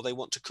or they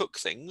want to cook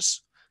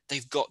things,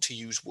 they've got to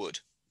use wood.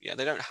 Yeah,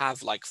 they don't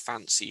have like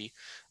fancy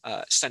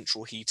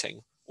central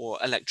heating or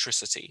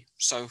electricity.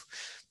 So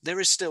there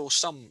is still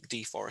some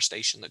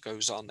deforestation that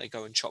goes on. They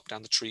go and chop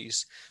down the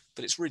trees,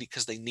 but it's really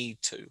because they need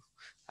to.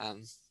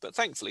 But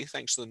thankfully,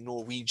 thanks to the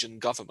Norwegian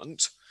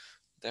government,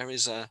 there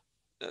is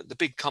the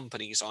big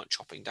companies aren't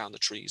chopping down the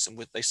trees, and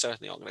they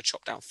certainly aren't going to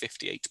chop down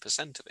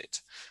 58% of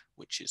it,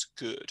 which is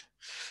good.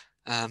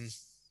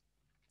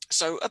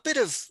 So a bit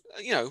of,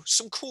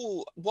 some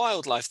cool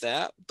wildlife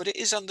there, but it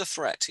is under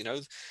threat.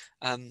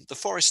 The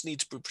forests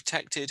need to be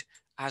protected,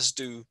 as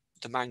do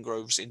the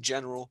mangroves in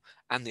general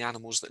and the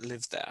animals that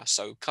live there.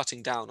 So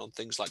cutting down on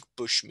things like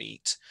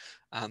bushmeat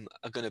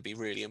are going to be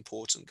really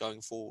important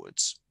going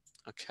forwards.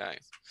 Okay,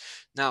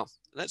 now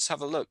let's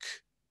have a look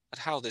at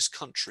how this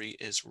country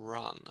is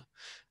run.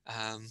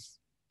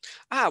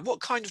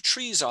 What kind of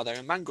trees are there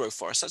in mangrove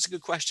forests? That's a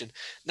good question.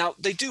 Now,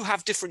 they do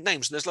have different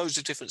names, and there's loads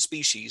of different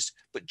species,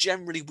 but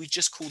generally we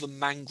just call them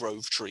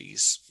mangrove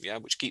trees, yeah,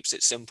 which keeps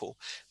it simple.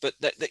 But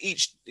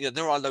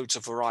there are loads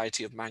of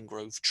variety of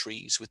mangrove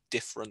trees with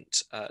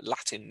different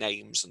Latin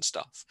names and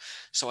stuff.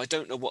 So I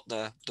don't know what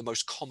the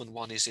most common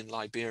one is in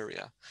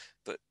Liberia,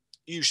 but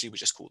usually we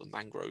just call them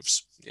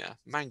mangroves. Yeah,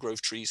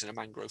 mangrove trees in a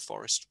mangrove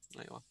forest.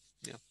 There you are.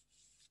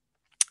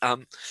 Yeah.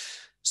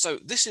 So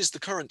this is the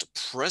current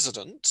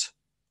president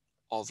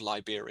of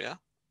Liberia,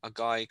 a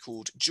guy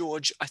called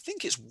George. I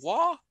think it's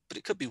Wa, but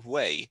it could be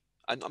Way.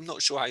 I'm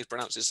not sure how you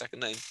pronounce his second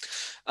name.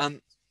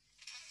 Um,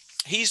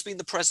 he's been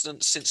the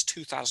president since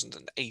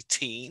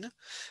 2018.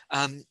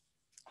 Um,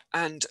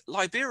 and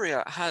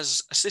Liberia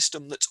has a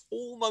system that's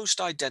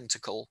almost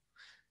identical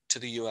to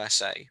the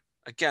USA.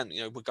 Again,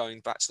 we're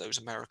going back to those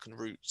American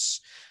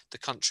roots. The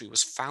country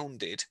was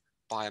founded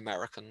by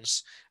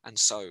Americans, and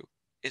so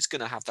it's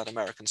going to have that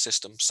American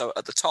system. So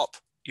at the top,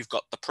 you've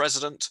got the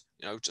president,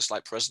 just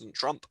like President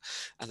Trump,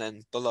 and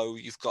then below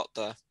you've got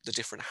the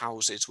different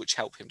houses which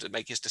help him to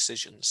make his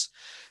decisions.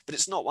 But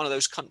it's not one of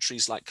those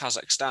countries like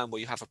Kazakhstan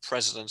where you have a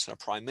president and a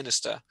prime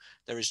minister.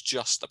 There is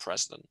just the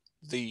president,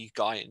 the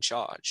guy in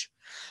charge.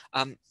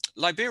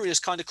 Liberia is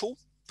kind of cool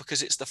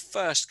because it's the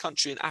first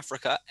country in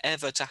Africa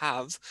ever to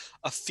have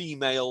a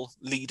female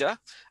leader.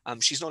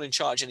 She's not in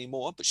charge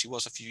anymore, but she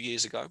was a few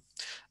years ago.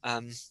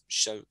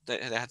 So they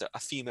had a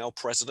female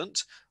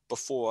president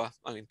before.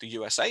 I mean, the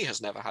USA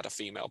has never had a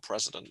female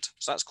president,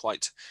 so that's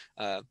quite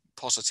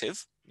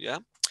positive. Yeah.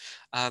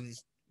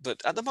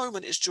 But at the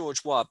moment, it's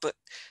George Weah. But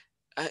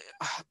I,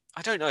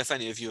 I don't know if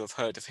any of you have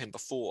heard of him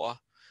before.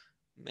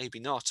 Maybe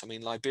not. I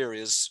mean,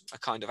 Liberia's a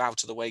kind of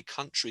out of the way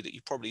country that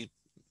you probably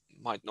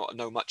might not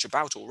know much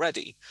about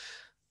already.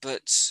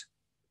 But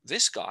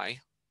this guy,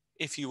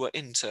 if you were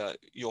into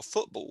your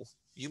football,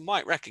 you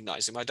might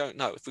recognize him. I don't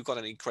know if we've got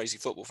any crazy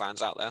football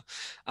fans out there.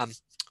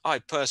 I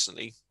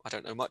personally, I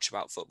don't know much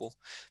about football,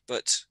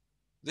 but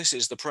this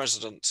is the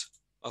president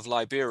of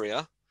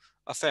Liberia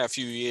a fair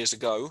few years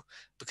ago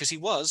because he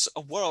was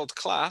a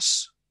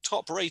world-class,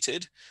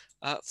 top-rated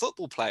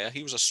football player.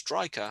 He was a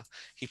striker.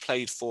 He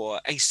played for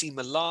AC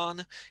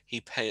Milan. He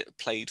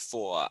played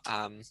for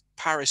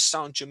Paris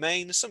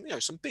Saint-Germain.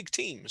 Some big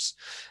teams,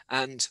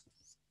 and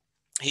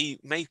he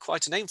made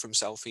quite a name for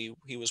himself.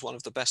 He was one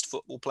of the best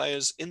football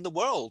players in the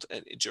world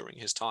during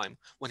his time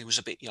when he was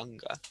a bit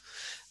younger,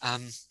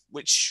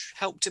 which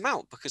helped him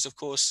out because, of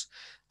course,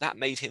 that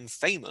made him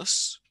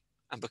famous.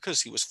 And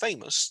because he was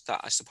famous,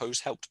 that I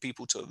suppose helped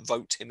people to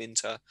vote him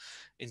into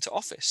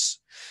office.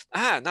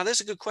 Now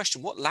there's a good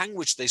question. What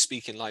language do they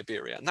speak in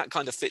Liberia? And that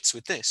kind of fits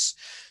with this.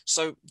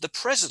 So the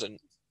president,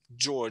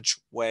 George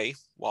Weah,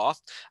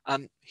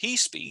 he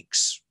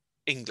speaks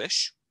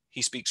English.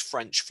 He speaks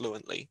French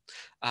fluently.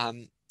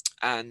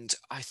 And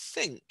I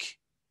think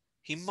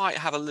he might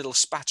have a little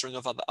spattering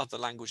of other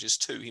languages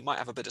too. He might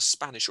have a bit of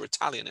Spanish or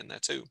Italian in there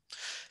too.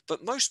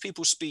 But most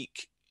people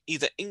speak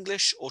either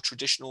English or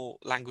traditional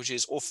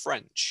languages or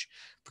French,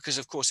 because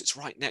of course it's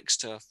right next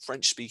to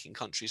French-speaking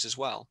countries as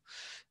well.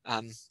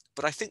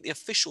 But I think the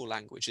official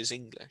language is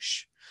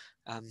English.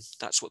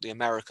 That's what the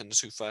Americans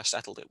who first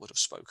settled it would have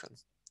spoken.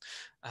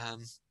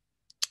 Um,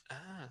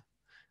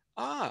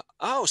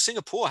 oh,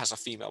 Singapore has a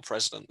female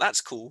president.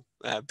 That's cool,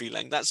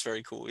 Bileng. That's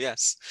very cool.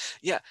 Yes,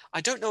 yeah. I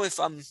don't know if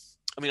I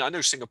mean, I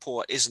know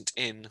Singapore isn't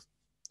in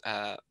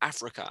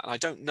Africa, and I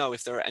don't know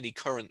if there are any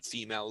current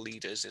female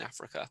leaders in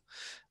Africa.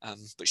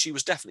 But she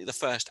was definitely the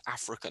first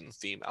African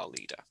female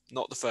leader,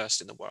 not the first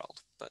in the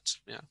world. But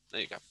yeah,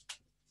 there you go.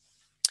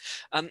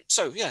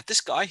 So yeah,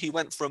 this guy, he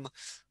went from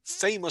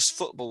famous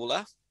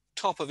footballer,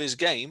 top of his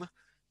game,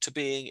 to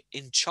being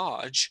in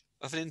charge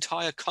of an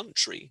entire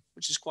country,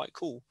 which is quite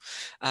cool.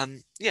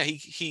 Yeah,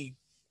 he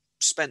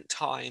spent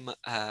time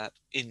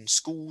in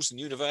schools and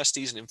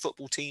universities and in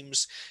football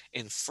teams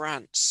in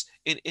France,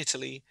 in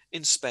Italy,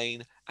 in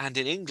Spain, and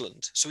in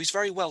England. So he's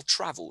very well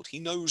traveled. He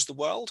knows the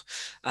world.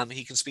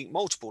 He can speak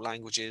multiple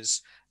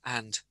languages.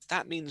 And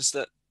that means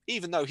that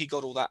even though he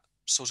got all that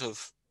sort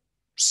of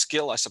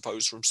skill, I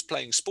suppose, from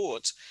playing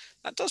sport,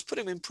 that does put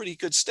him in pretty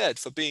good stead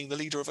for being the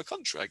leader of a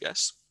country, I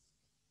guess.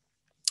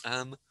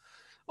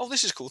 Oh,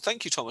 this is cool.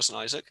 Thank you, Thomas and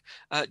Isaac.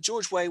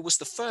 George Weah was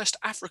the first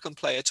African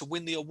player to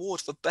win the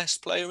award for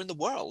best player in the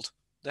world.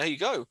 There you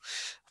go.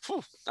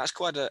 Whew, that's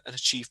quite an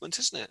achievement,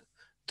 isn't it?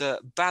 The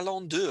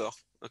Ballon d'Or.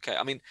 Okay,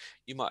 I mean,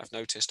 you might have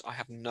noticed I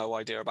have no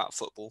idea about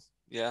football.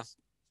 Yeah,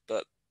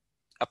 but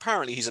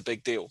apparently he's a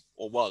big deal,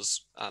 or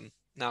was.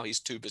 Now he's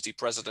too busy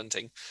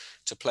presidenting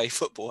to play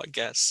football, I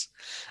guess.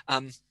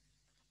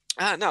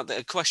 Now,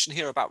 the question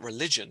here about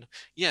religion.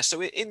 Yeah,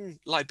 so in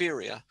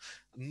Liberia,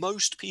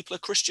 most people are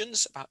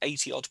Christians, about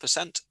 80 odd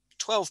percent.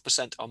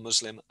 12% are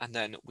Muslim, and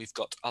then we've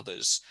got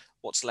others.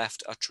 What's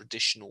left are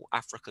traditional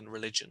African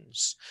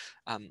religions,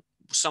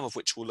 some of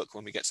which we'll look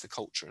when we get to the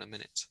culture in a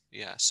minute.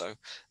 Yeah, so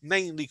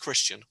mainly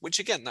Christian, which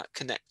again, that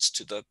connects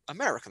to the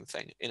American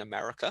thing. In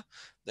America,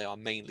 they are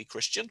mainly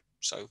Christian,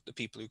 so the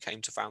people who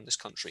came to found this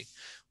country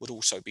would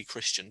also be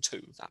Christian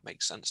too. That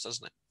makes sense,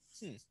 doesn't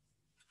it?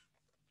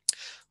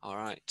 All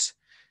right.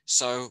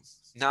 So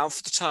now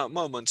for the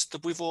moment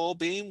that we've all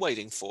been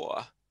waiting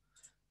for,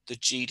 the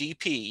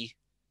GDP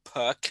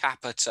per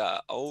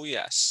capita. Oh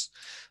yes.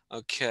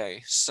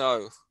 Okay.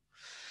 So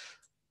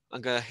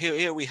I'm gonna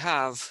here we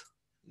have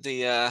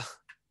the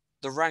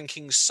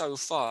rankings so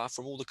far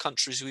from all the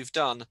countries we've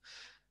done,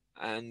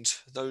 and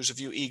those of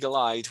you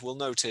eagle-eyed will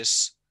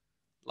notice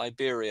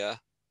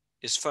Liberia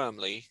is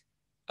firmly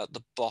at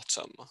the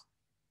bottom.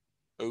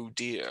 Oh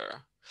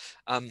dear.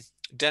 Um,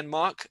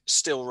 Denmark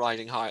still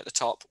riding high at the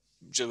top,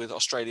 with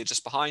Australia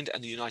just behind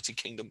and the United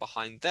Kingdom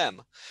behind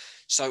them.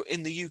 So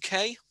in the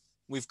UK,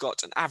 we've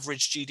got an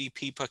average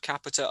GDP per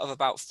capita of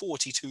about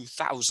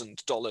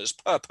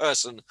 $42,000 per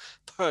person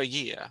per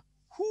year.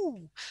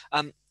 Whew.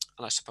 And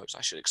I suppose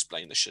I should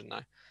explain this, shouldn't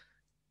I?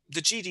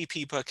 The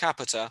GDP per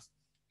capita,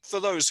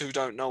 for those who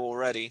don't know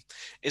already,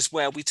 is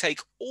where we take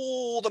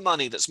all the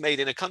money that's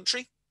made in a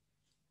country,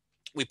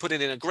 we put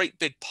it in a great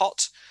big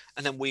pot,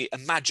 and then we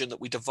imagine that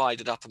we divide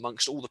it up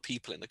amongst all the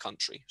people in the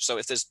country. So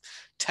if there's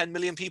 10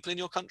 million people in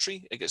your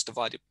country, it gets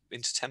divided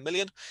into 10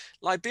 million.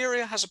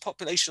 Liberia has a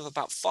population of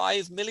about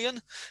 5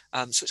 million,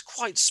 so it's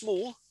quite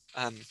small.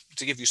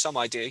 To give you some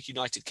idea,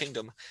 United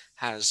Kingdom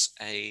has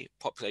a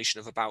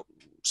population of about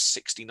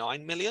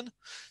 69 million,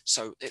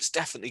 so it's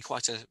definitely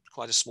quite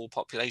a small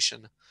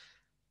population.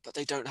 But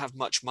they don't have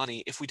much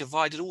money. If we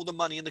divided all the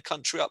money in the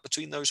country up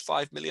between those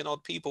 5 million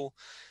odd people,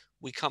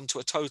 we come to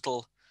a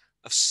total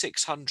of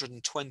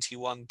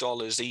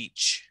 $621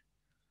 each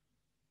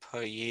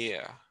per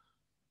year.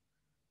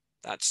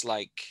 That's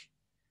like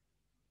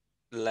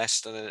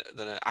less than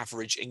an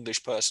average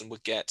English person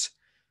would get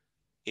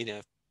in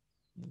a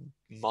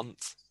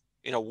month,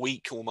 in a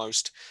week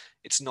almost.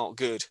 It's not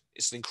good.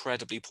 It's an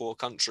incredibly poor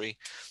country.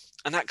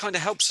 And that kind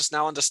of helps us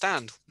now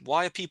understand,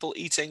 why are people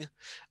eating?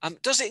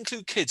 Does it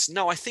include kids?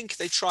 No, I think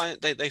they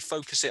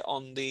focus it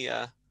on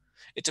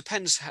it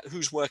depends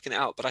who's working it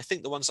out, but I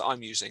think the ones that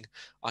I'm using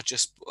are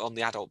just on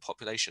the adult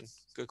population.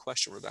 Good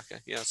question,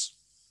 Rebecca. Yes.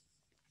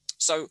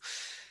 So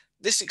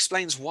this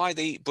explains why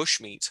they eat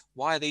bushmeat.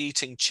 Why are they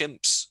eating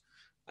chimps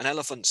and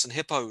elephants and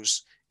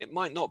hippos? It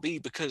might not be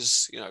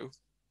because,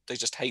 they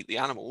just hate the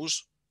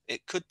animals.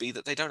 It could be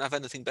that they don't have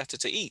anything better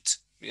to eat.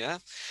 Yeah.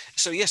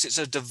 So yes, it's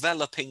a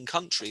developing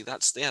country.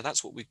 That's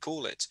what we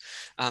call it.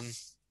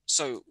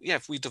 So yeah,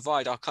 if we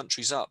divide our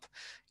countries up,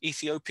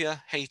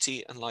 Ethiopia,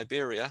 Haiti, and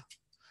Liberia,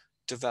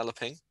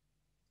 developing.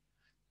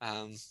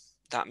 Um,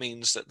 that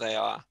means that they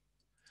are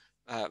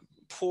uh,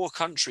 poor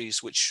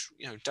countries which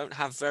don't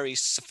have very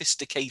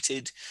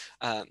sophisticated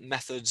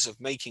methods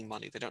of making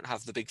money. They don't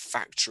have the big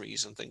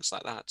factories and things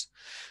like that.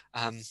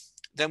 Um,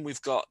 then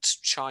we've got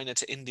China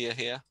to India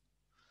here.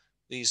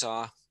 These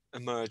are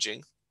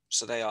emerging.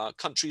 So they are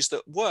countries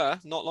that were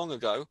not long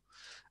ago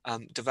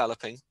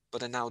developing,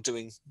 but are now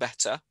doing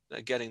better.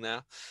 They're getting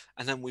there.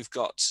 And then we've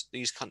got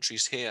these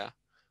countries here,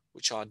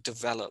 which are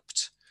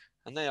developed.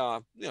 And they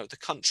are, the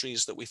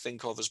countries that we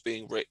think of as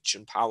being rich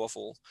and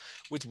powerful,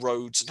 with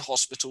roads and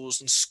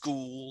hospitals and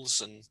schools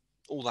and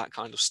all that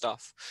kind of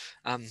stuff.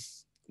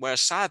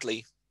 Whereas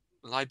sadly,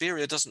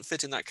 Liberia doesn't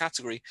fit in that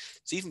category.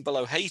 It's even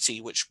below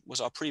Haiti, which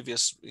was our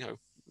previous,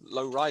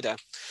 low rider.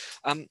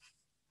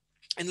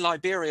 In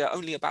Liberia,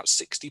 only about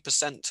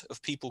 60%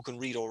 of people can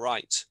read or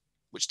write,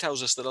 which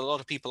tells us that a lot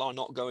of people are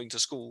not going to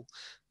school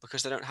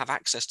because they don't have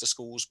access to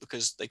schools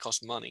because they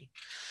cost money.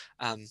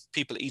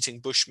 People eating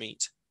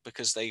bushmeat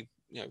because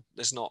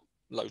there's not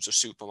loads of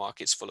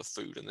supermarkets full of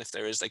food, and if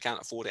there is, they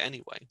can't afford it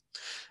anyway.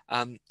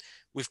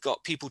 We've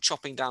got people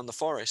chopping down the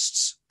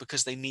forests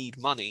because they need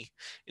money.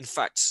 In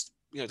fact,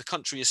 the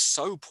country is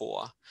so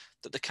poor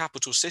that the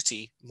capital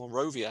city,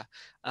 Monrovia,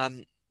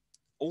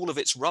 all of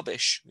its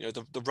rubbish,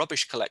 the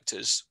rubbish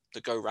collectors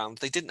that go around,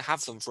 they didn't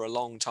have them for a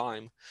long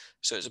time.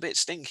 So it's a bit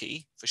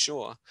stinky for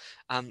sure.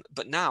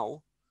 But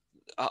now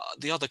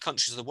the other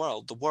countries of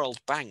the World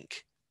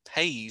Bank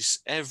pays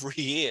every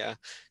year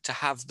to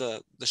have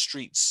the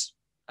streets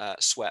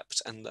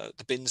swept and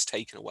the bins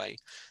taken away.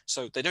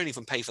 So they don't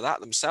even pay for that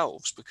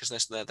themselves because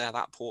they're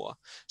that poor.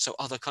 So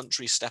other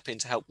countries step in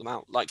to help them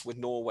out, like with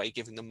Norway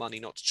giving them money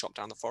not to chop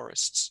down the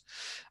forests.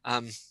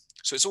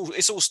 So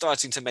it's all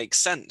starting to make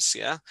sense,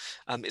 yeah.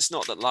 It's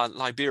not that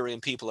Liberian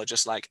people are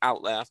just like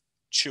out there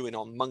chewing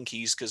on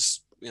monkeys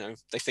because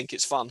they think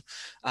it's fun.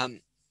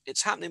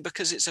 It's happening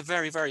because it's a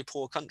very, very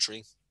poor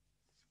country,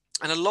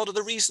 and a lot of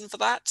the reason for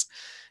that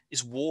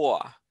is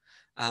war.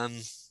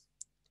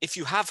 If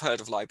you have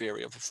heard of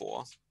Liberia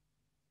before,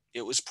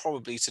 it was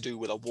probably to do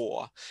with a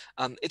war.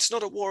 It's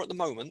not a war at the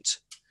moment,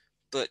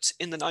 but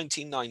in the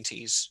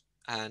 1990s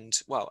and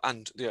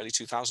the early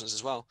 2000s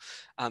as well,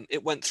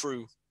 it went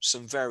through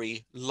some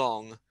very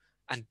long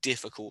and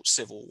difficult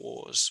civil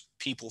wars,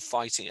 people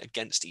fighting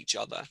against each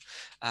other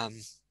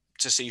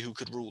to see who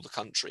could rule the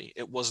country.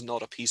 It was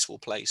not a peaceful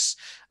place.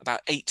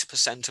 About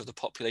 8% of the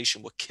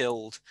population were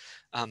killed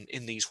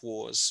in these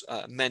wars.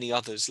 Many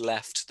others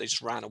left. They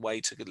just ran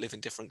away to live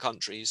in different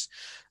countries.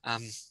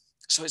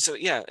 So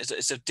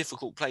it's a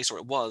difficult place, or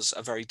it was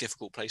a very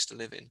difficult place to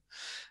live in.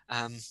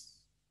 Um,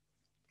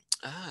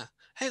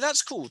 Hey,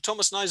 that's cool.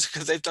 Thomas and Isaac,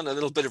 they've done a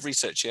little bit of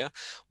research here.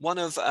 One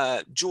of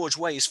George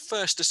Way's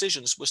first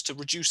decisions was to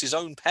reduce his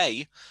own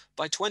pay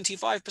by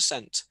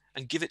 25%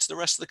 and give it to the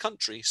rest of the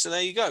country. So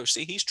there you go.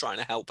 See, he's trying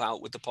to help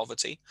out with the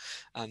poverty.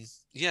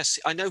 Yes,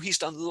 I know he's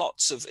done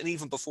lots of, and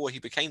even before he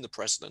became the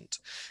president,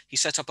 he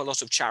set up a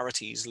lot of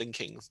charities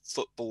linking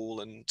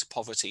football and to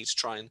poverty to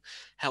try and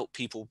help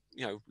people,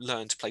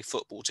 learn to play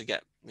football to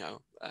get,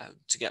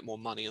 to get more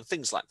money and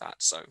things like that.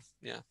 So,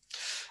 yeah.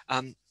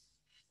 Um,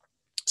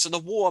 so the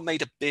war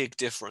made a big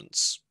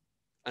difference.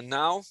 And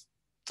now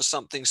for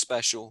something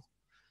special,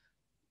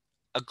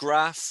 a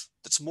graph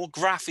that's more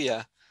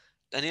graphier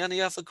than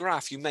any other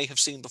graph you may have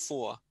seen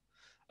before.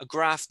 A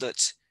graph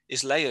that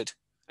is layered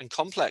and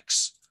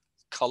complex,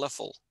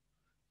 colorful.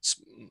 It's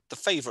the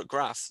favorite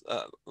graph,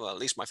 well, at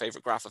least my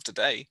favorite graph of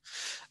today.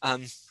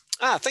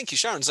 Thank you.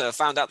 Sharon's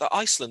found out that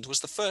Iceland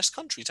was the first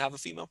country to have a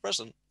female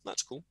president.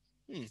 That's cool.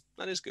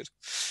 That is good.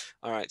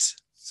 All right,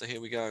 so here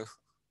we go.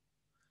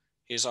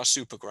 Here's our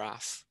super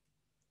graph.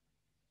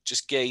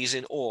 Just gaze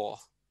in awe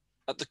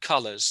at the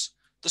colors,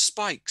 the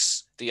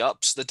spikes, the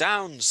ups, the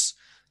downs,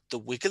 the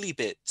wiggly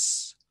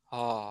bits.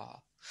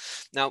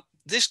 Now,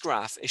 this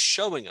graph is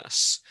showing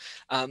us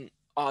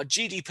our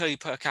GDP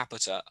per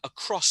capita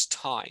across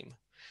time.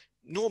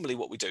 Normally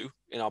what we do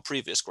in our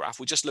previous graph,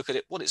 we just look at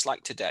it, what it's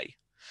like today.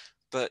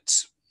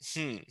 But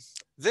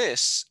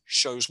this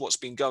shows what's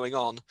been going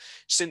on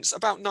since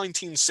about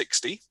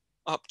 1960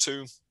 up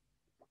to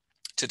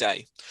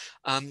today.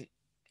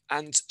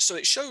 And so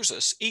it shows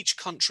us each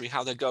country,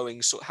 how they're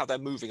going, how they're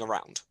moving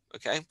around.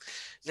 Okay.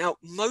 Now,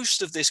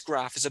 most of this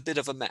graph is a bit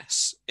of a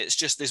mess. It's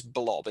just this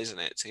blob, isn't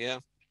it? Yeah.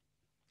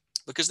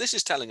 Because this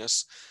is telling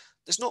us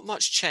there's not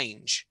much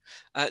change.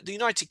 The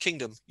United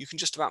Kingdom, you can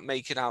just about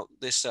make it out,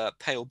 this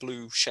pale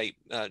blue shape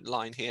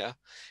line here.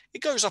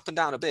 It goes up and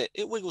down a bit.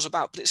 It wiggles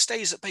about, but it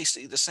stays at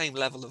basically the same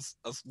level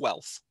of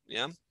wealth.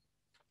 Yeah.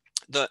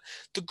 The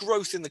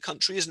growth in the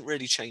country isn't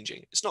really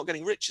changing. It's not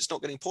getting rich, it's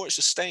not getting poor, it's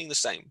just staying the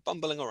same,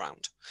 bumbling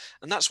around.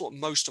 And that's what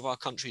most of our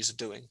countries are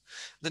doing.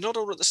 They're not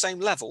all at the same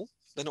level,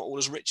 they're not all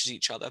as rich as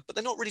each other, but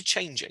they're not really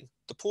changing.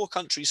 The poor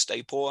countries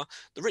stay poor,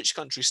 the rich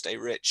countries stay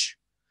rich,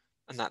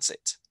 and that's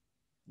it.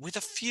 With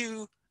a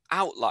few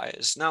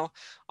outliers. Now,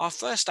 our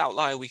first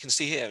outlier we can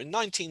see here in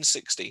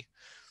 1960,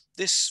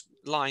 this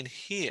line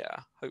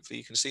here, hopefully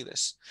you can see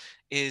this,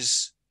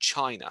 is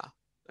China.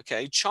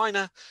 Okay,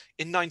 China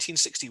in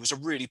 1960 was a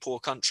really poor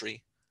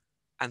country,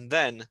 and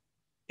then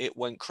it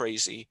went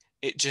crazy.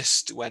 It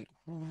just went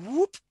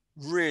whoop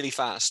really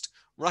fast,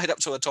 right up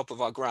to the top of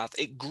our graph.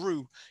 It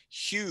grew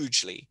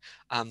hugely.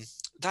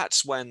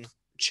 That's when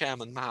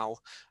Chairman Mao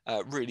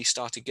really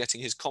started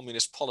getting his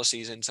communist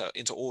policies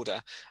into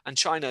order, and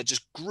China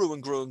just grew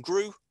and grew and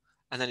grew,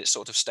 and then it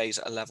sort of stays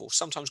at a level,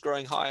 sometimes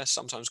growing higher,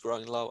 sometimes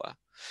growing lower.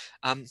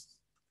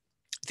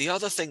 The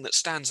other thing that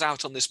stands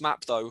out on this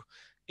map, though,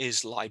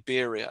 is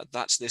Liberia.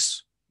 That's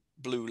this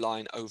blue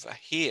line over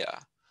here.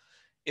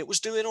 It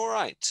was doing all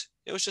right.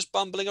 It was just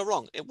bumbling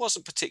along. It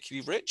wasn't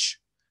particularly rich,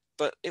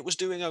 but it was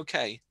doing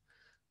okay.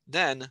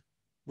 Then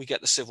we get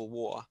the Civil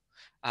War,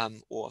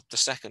 or the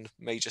second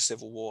major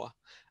civil war,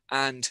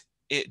 and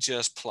it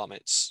just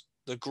plummets.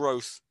 The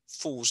growth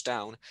falls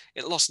down.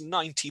 It lost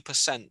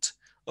 90%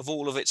 of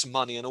all of its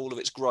money and all of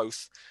its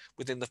growth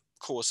within the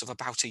course of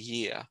about a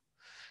year.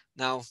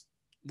 Now,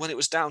 when it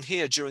was down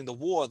here during the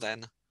war,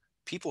 then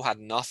people had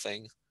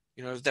nothing.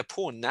 They're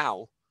poor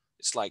now.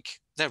 It's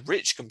like they're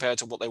rich compared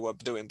to what they were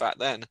doing back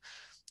then.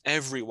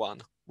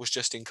 Everyone was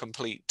just in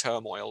complete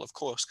turmoil, of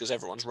course, because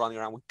everyone's running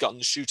around with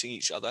guns shooting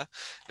each other.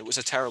 It was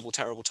a terrible,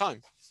 terrible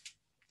time.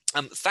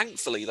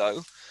 Thankfully,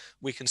 though,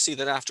 we can see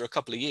that after a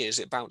couple of years,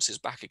 it bounces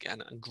back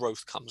again and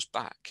growth comes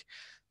back.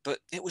 But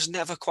it was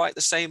never quite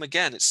the same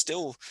again. It's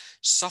still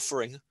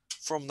suffering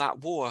from that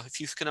war. If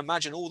you can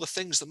imagine all the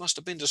things that must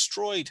have been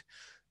destroyed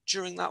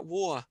during that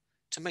war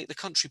to make the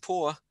country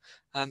poor,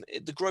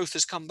 the growth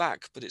has come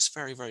back, but it's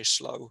very, very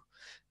slow.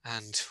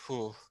 And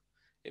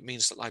it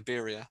means that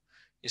Liberia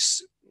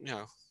is,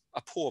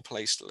 a poor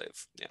place to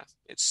live. Yeah,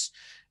 it's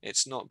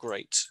not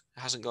great. It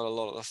hasn't got a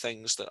lot of the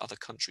things that other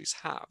countries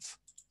have,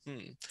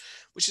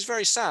 which is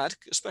very sad,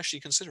 especially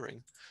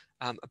considering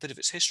a bit of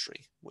its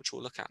history, which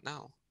we'll look at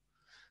now.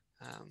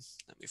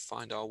 Let me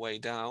find our way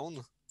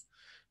down.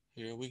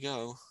 Here we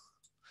go.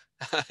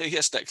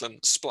 Yes,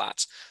 Declan,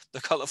 splat.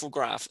 The colourful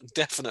graph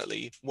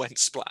definitely went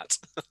splat.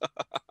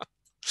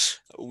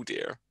 Oh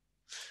dear.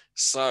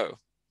 So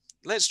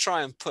let's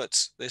try and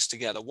put this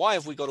together. Why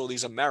have we got all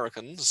these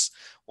Americans?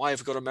 Why have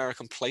we got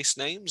American place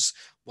names?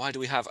 Why do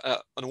we have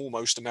an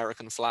almost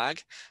American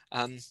flag?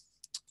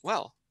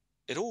 Well,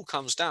 it all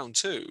comes down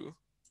to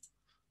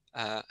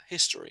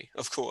history,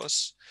 of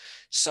course.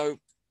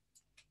 So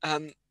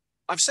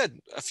I've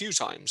said a few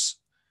times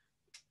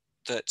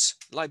that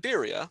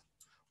Liberia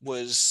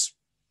was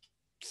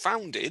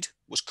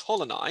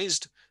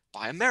colonized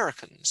by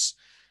Americans,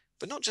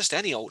 but not just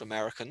any old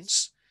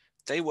Americans.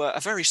 They were a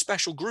very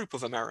special group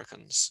of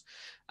Americans.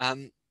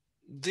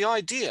 The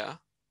idea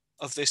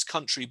of this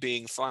country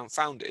being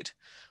founded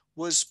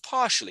was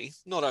partially,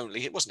 not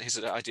only, it wasn't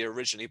his idea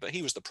originally, but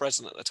he was the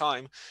president at the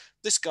time,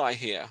 this guy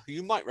here, who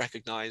you might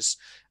recognize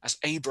as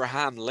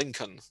Abraham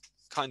Lincoln,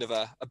 kind of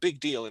a big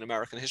deal in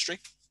American history.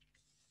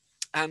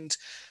 And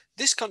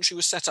this country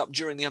was set up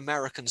during the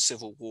American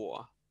Civil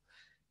War,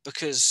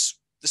 because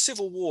the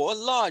Civil War,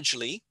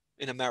 largely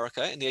in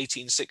America in the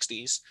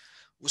 1860s,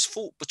 was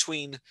fought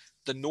between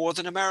the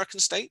Northern American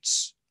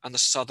states and the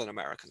Southern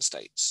American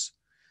states.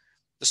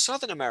 The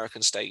Southern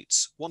American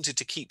states wanted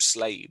to keep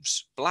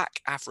slaves, black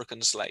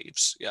African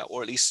slaves, yeah,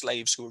 or at least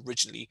slaves who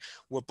originally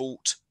were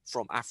bought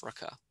from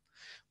Africa.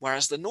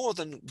 Whereas the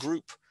Northern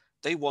group,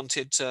 they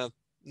wanted to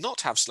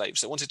not have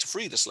slaves, they wanted to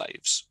free the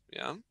slaves,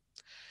 yeah.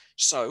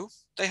 So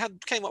they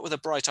came up with a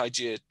bright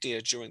idea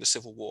during the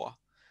Civil War.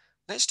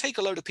 Let's take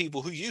a load of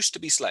people who used to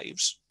be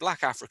slaves,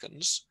 black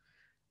Africans,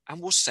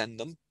 and we'll send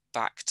them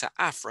back to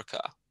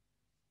Africa.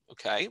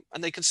 Okay,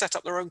 and they can set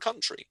up their own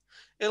country.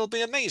 It'll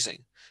be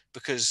amazing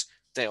because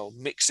they'll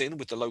mix in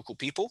with the local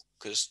people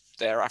because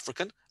they're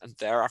African and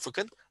they're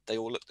African. They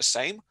all look the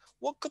same.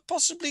 What could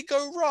possibly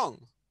go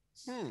wrong?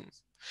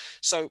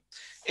 So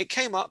it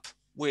came up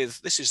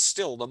with, this is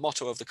still the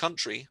motto of the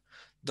country,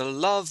 the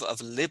love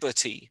of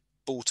liberty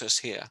brought us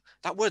here.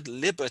 That word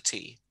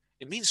liberty,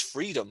 it means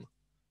freedom.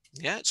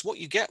 Yeah, it's what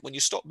you get when you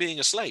stop being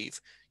a slave.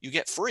 You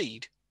get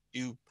freed.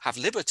 You have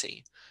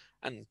liberty.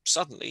 And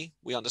suddenly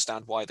we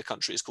understand why the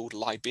country is called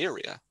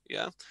Liberia.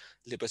 Yeah,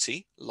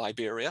 liberty,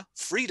 Liberia,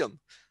 freedom.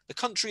 The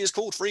country is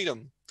called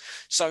freedom.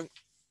 So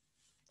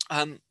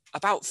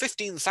about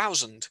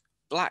 15,000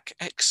 black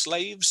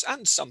ex-slaves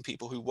and some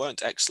people who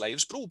weren't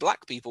ex-slaves, but all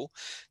black people,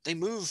 they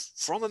move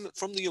from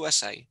the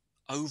USA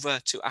over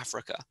to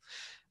Africa.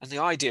 And the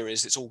idea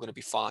is it's all going to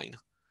be fine.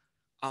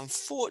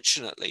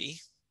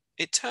 Unfortunately,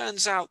 it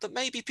turns out that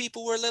maybe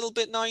people were a little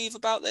bit naive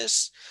about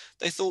this.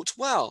 They thought,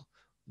 well,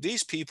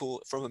 these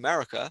people from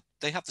America,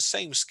 they have the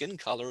same skin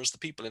color as the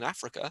people in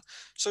Africa,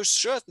 so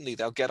certainly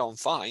they'll get on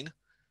fine.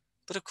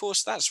 But of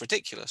course, that's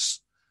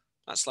ridiculous.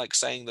 That's like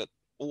saying that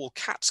all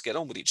cats get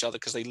on with each other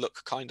because they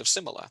look kind of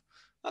similar.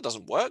 That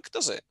doesn't work,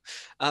 does it?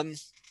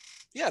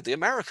 Yeah, the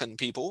American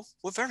people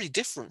were very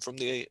different from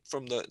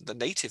the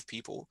native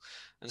people,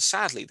 and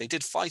sadly, they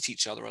did fight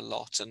each other a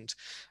lot. And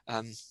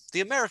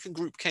the American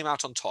group came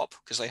out on top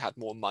because they had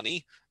more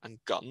money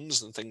and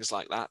guns and things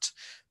like that.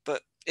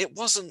 But it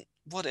wasn't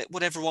what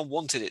everyone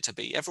wanted it to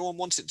be. Everyone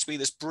wanted it to be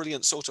this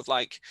brilliant sort of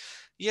like,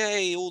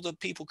 yay, all the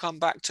people come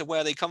back to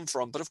where they come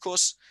from. But of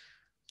course,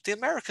 the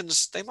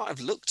Americans, they might have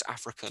looked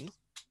African,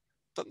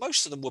 but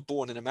most of them were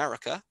born in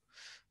America.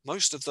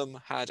 Most of them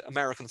had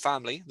American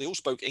family. They all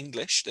spoke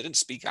English. They didn't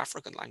speak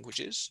African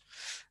languages.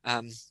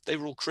 They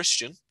were all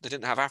Christian. They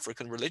didn't have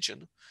African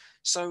religion.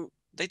 So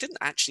they didn't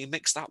actually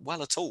mix that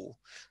well at all.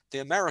 The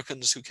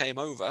Americans who came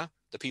over,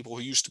 the people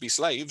who used to be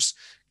slaves,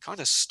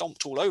 kind of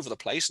stomped all over the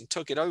place and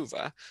took it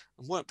over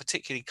and weren't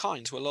particularly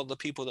kind to a lot of the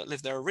people that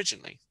lived there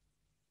originally.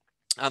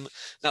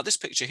 Now, this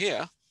picture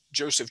here,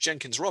 Joseph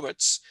Jenkins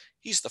Roberts,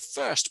 he's the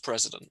first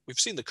president. We've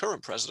seen the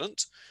current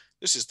president.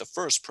 This is the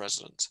first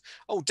president.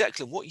 Oh,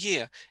 Declan, what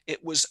year?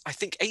 It was, I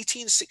think,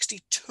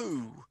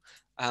 1862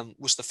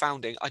 was the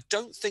founding. I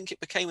don't think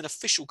it became an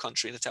official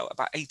country until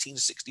about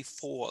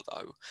 1864,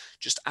 though,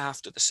 just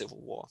after the Civil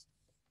War.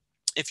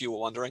 If you were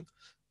wondering,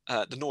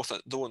 the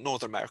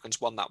Northern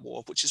Americans won that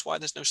war, which is why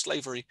there's no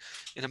slavery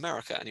in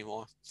America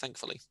anymore,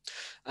 thankfully.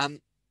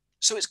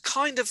 So it's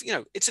kind of,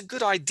 it's a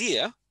good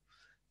idea,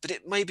 but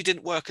it maybe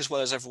didn't work as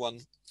well as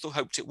everyone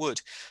hoped it would.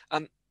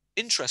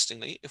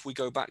 Interestingly, if we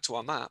go back to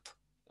our map,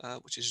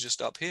 which is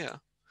just up here,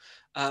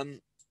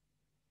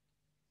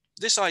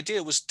 this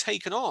idea was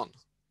taken on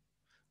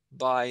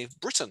by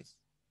Britain.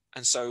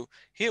 And so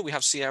here we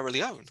have Sierra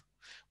Leone,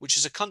 which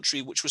is a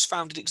country which was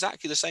founded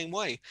exactly the same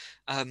way.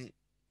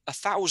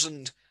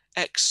 1,000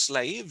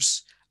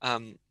 ex-slaves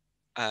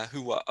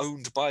who were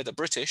owned by the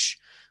British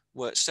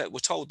were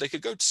told they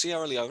could go to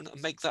Sierra Leone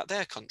and make that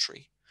their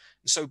country.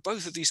 And so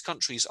both of these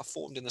countries are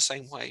formed in the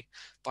same way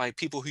by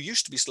people who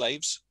used to be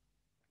slaves,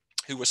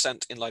 who were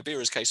sent in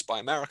Liberia's case by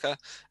America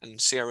and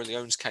Sierra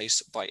Leone's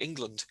case by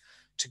England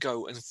to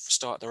go and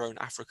start their own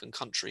African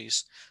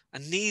countries.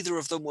 And neither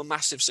of them were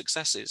massive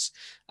successes.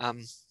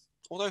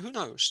 Although who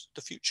knows,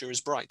 the future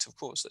is bright, of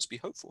course, let's be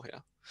hopeful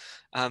here.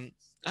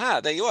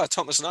 There you are,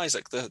 Thomas and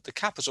Isaac. The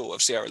capital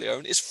of Sierra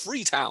Leone is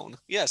Freetown.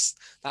 Yes,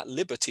 that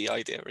liberty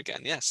idea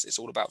again. Yes, it's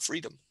all about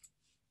freedom.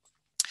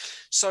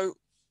 So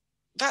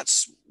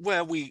that's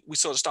where we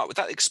sort of start with.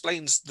 That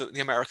explains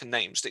the American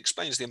names. It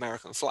explains the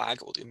American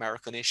flag, or the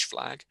American-ish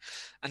flag,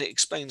 and it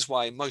explains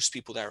why most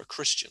people there are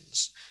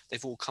Christians.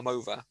 They've all come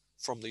over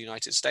from the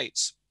United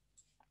States.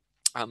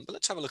 But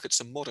let's have a look at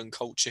some modern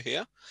culture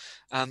here.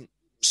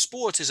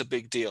 Sport is a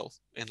big deal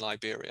in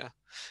Liberia.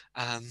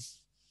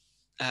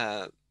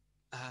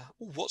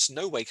 What's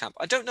No Way Camp?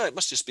 I don't know. It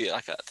must just be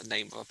like the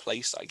name of a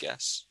place, I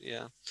guess.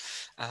 Yeah.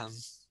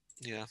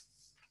 Yeah.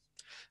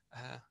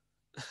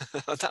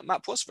 That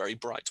map was very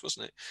bright,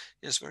 wasn't it?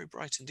 Yes, very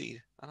bright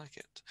indeed. I like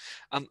it.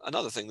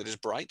 Another thing that is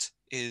bright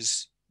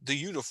is the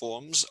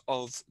uniforms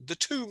of the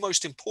two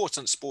most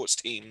important sports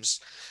teams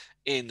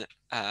in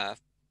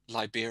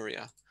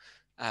Liberia.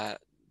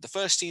 The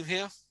first team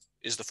here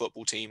is the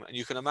football team, and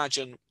you can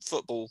imagine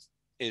football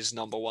is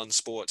number one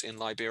sport in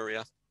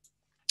Liberia,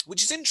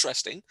 which is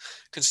interesting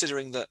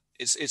considering that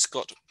it's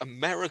got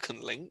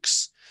American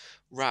links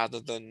rather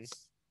than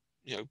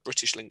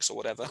British links or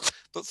whatever.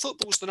 But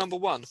football's the number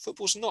one.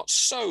 Football's not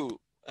so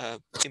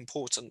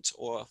important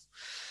or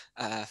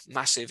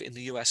massive in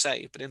the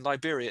USA, but in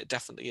Liberia it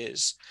definitely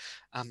is.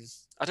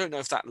 I don't know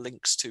if that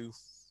links to,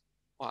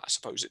 well, I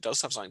suppose it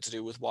does have something to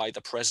do with why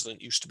the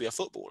president used to be a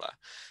footballer.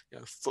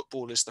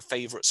 Football is the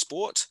favorite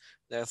sport,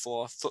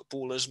 therefore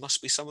footballers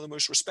must be some of the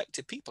most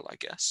respected people, I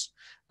guess.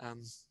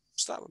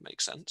 So that would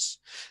make sense.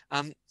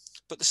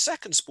 But the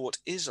second sport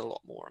is a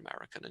lot more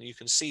American, and you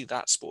can see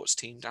that sports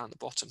team down the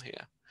bottom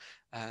here.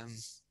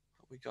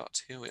 What we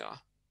got, here we are.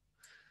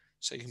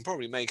 So you can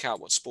probably make out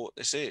what sport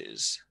this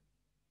is.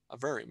 A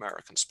very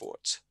American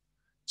sport.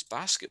 It's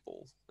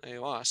basketball. There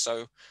you are.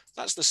 So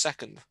that's the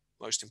second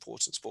most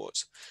important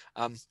sport.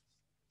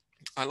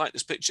 I like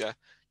this picture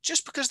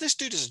just because this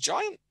dude is a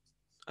giant.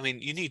 I mean,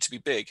 you need to be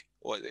big,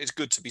 or it's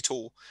good to be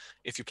tall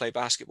if you play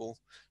basketball.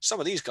 Some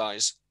of these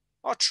guys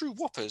are true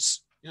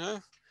whoppers.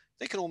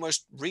 They can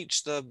almost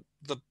reach the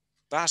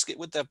basket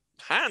with their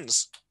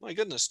hands. My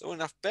goodness, they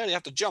won't barely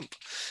have to jump.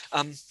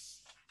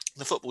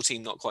 The football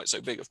team not quite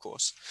so big, of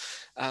course.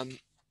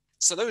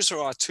 So those are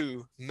our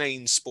two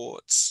main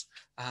sports.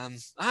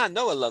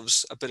 Noah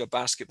loves a bit of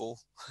basketball.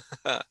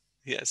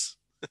 Yes,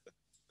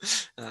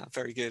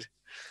 very good.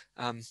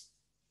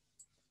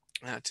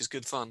 It is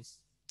good fun.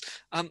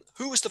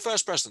 Who was the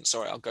first president?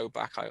 Sorry, I'll go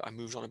back. I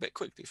moved on a bit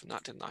quickly from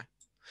that, didn't I?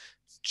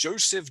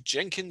 Joseph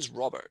Jenkins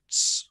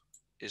Roberts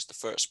is the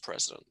first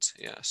president,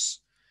 yes.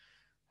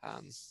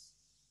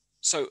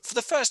 So for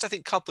the first, I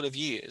think, couple of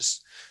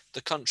years,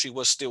 the country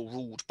was still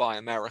ruled by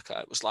America.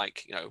 It was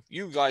like,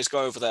 you guys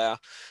go over there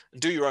and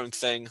do your own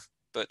thing,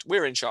 but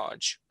we're in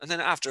charge. And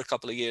then after a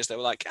couple of years, they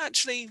were like,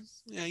 actually,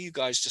 you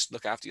guys just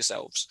look after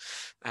yourselves.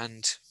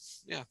 And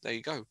yeah, there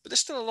you go. But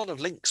there's still a lot of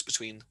links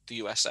between the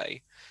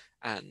USA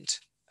and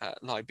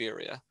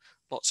Liberia.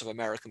 Lots of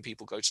American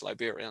people go to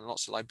Liberia, and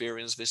lots of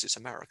Liberians visit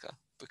America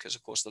because,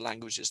 of course, the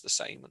language is the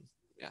same, and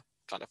yeah,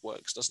 kind of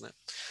works, doesn't it?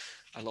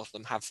 A lot of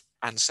them have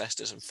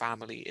ancestors and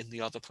family in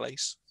the other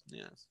place.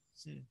 Yeah.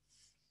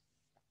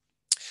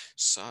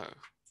 So,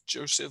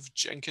 Joseph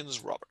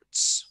Jenkins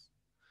Roberts.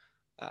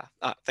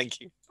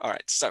 Thank you. All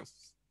right, so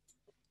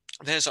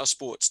there's our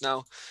sports.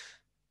 Now,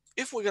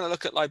 if we're going to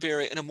look at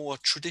Liberia in a more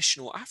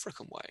traditional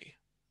African way,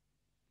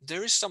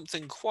 there is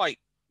something quite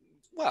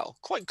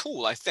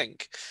cool, I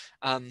think,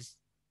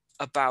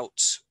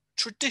 about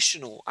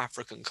traditional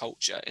African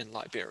culture in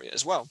Liberia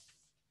as well.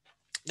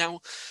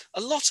 Now,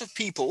 a lot of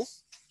people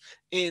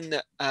in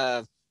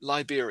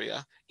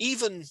Liberia,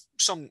 even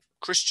some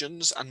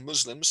Christians and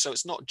Muslims, so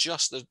it's not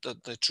just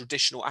the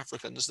traditional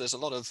Africans. There's a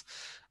lot of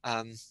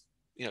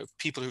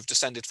people who've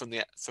descended from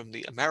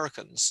the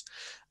Americans.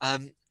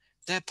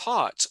 They're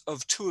part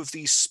of two of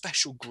these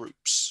special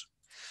groups.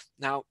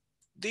 Now,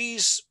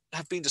 these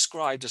have been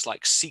described as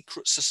like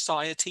secret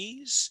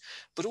societies,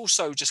 but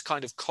also just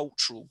kind of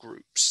cultural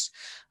groups.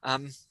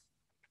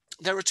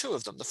 There are two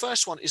of them. The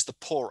first one is the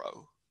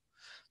Poro.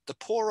 The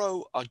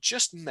Poro are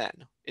just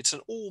men. It's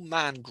an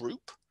all-man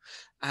group,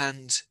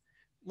 and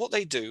what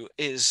they do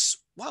is,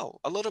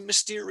 a lot of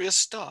mysterious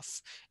stuff,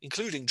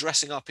 including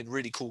dressing up in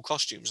really cool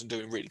costumes and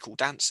doing really cool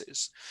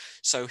dances.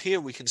 So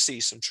here we can see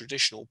some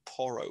traditional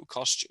Poro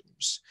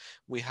costumes.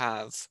 We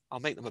have,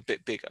 I'll make them a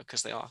bit bigger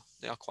because they are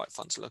quite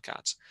fun to look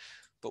at,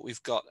 but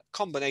we've got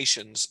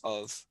combinations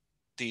of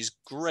these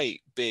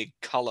great big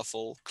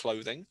colorful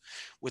clothing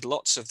with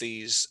lots of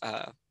these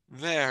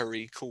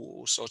very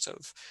cool sort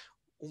of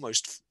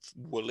almost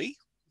woolly,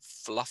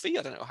 fluffy,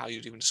 I don't know how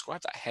you'd even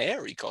describe that,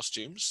 hairy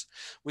costumes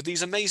with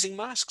these amazing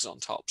masks on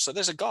top. So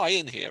there's a guy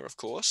in here, of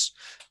course,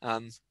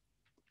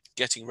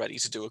 getting ready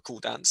to do a cool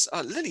dance.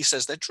 Lily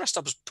says they're dressed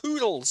up as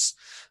poodles.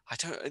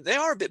 They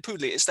are a bit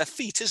poodly. It's their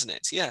feet, isn't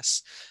it?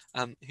 Yes.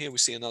 Here we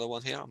see another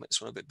one here. I'll make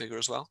this one a bit bigger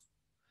as well.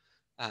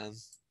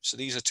 So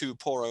these are two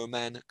Poro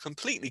men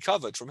completely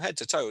covered from head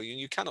to toe.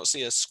 You cannot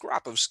see a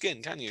scrap of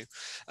skin, can you?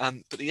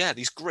 But yeah,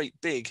 these great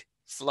big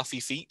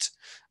fluffy feet,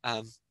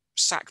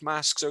 sack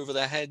masks over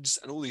their heads,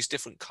 and all these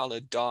different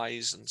colored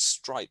dyes and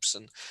stripes,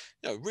 and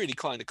really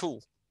kind of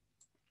cool.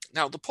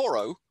 Now the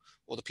Poro,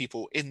 or the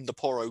people in the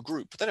Poro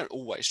group, they don't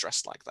always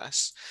dress like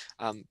this,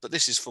 but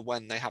this is for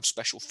when they have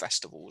special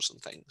festivals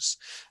and things.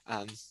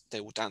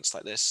 They will dance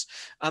like this.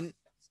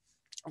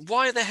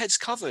 Why are their heads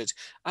covered?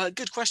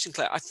 Good question,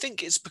 Claire. I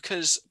think it's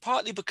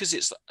partly because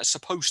it's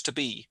supposed to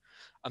be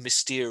a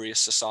mysterious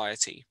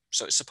society.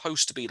 So it's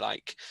supposed to be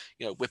like,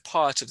 we're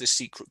part of this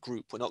secret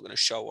group. We're not going to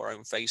show our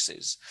own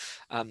faces.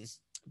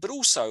 But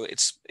also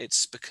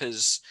it's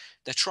because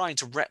they're trying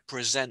to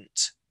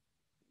represent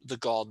the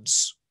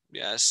gods.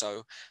 Yeah,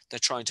 so they're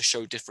trying to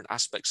show different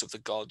aspects of the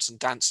gods and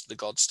dance to the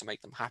gods to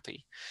make them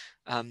happy.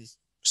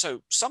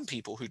 So some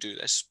people who do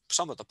this,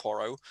 some of the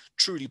Poro,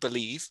 truly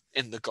believe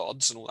in the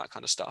gods and all that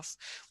kind of stuff.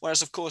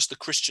 Whereas, of course, the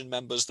Christian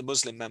members, the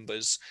Muslim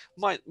members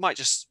might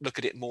just look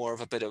at it more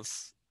of a bit of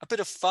a bit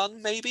of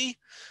fun maybe,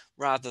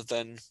 rather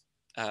than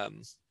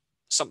um,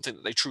 something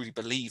that they truly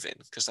believe in,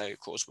 because they of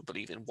course would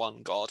believe in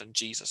one God and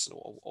Jesus,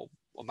 or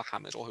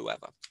Muhammad or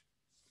whoever.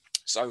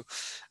 So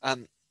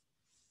um,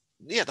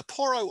 yeah, the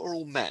Poro are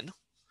all men.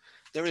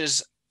 There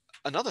is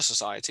another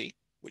society,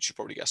 which you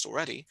probably guessed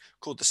already,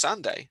 called the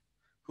Sande,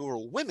 who are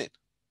all women.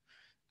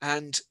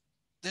 And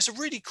there's a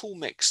really cool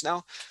mix.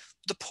 Now,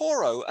 the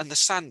Poro and the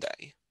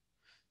Sande,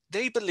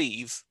 they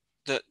believe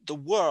that the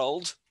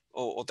world,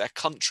 or their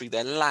country,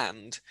 their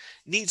land,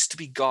 needs to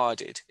be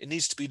guarded. It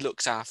needs to be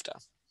looked after.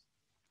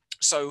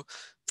 So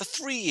for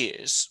 3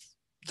 years,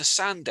 the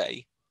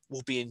Sande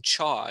will be in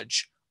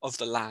charge of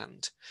the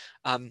land.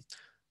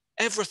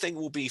 Everything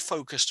will be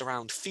focused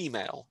around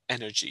female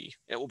energy.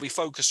 It will be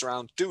focused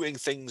around doing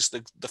things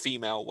the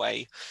female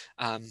way,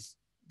 um,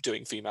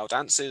 doing female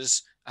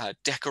dances,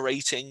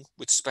 decorating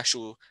with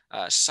special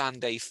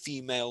Sunday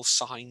female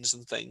signs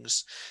and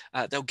things.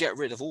 They'll get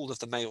rid of all of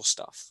the male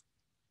stuff.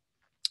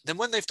 Then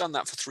when they've done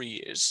that for 3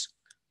 years,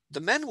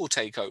 the men will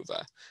take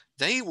over.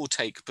 They will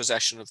take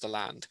possession of the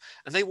land,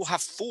 and they will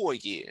have 4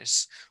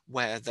 years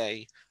where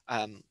they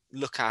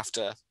look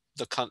after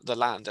the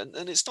land.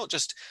 And it's not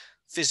just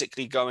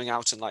physically going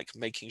out and like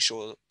making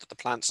sure that the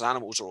plants and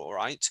animals are all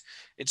right.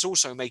 It's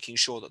also making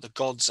sure that the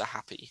gods are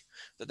happy,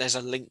 that there's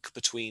a link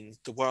between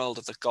the world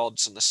of the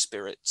gods and the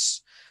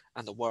spirits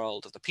and the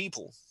world of the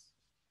people.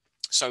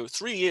 So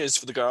 3 years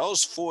for the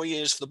girls, 4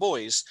 years for the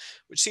boys,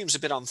 which seems a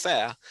bit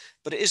unfair,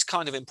 but it is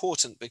kind of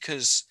important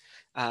because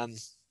um,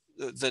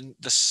 the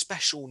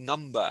special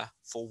number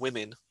for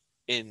women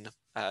in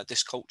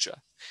this culture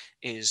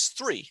is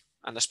 3,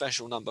 and the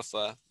special number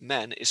for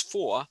men is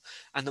 4,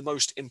 and the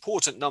most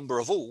important number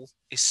of all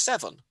is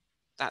 7.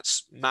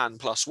 That's man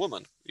plus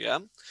woman. Yeah.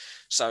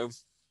 So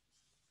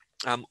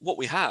what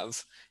we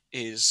have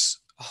is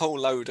a whole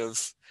load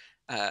of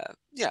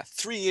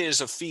 3 years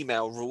of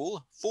female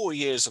rule, 4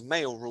 years of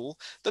male rule.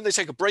 Then they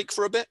take a break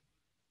for a bit,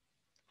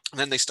 and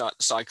then they start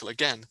the cycle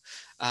again.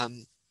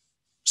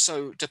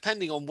 So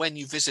depending on when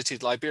you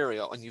visited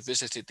Liberia and you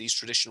visited these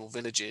traditional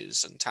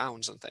villages and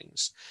towns and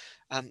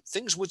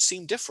things would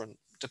seem different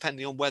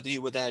depending on whether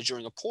you were there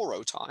during a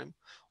Poro time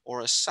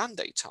or a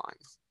Sunday time.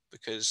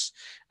 Because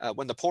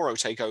when the Poro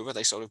take over,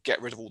 they sort of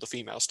get rid of all the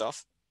female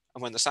stuff.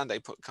 And when the Sunday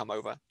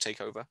take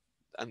over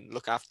and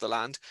look after the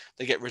land,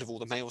 they get rid of all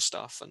the male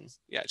stuff. And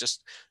yeah, it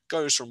just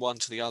goes from one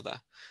to the other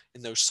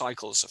in those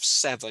cycles of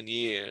 7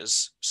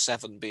 years,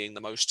 7 being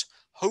the most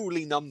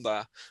holy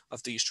number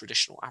of these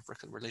traditional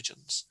African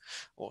religions,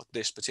 or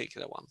this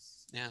particular one.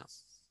 Yeah.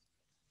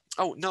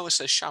 Oh, Noah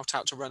says shout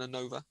out to Ren and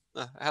Nova.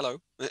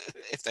 Hello,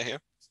 if they're here.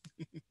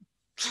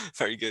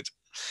 Very good.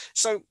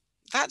 So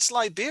that's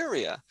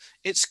Liberia.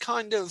 It's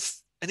kind of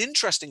an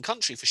interesting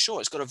country for sure.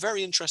 It's got a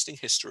very interesting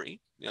history.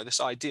 You know,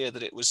 this idea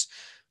that it was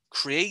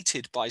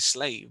created by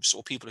slaves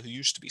or people who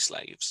used to be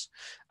slaves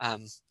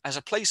as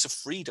a place of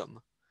freedom.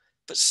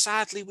 But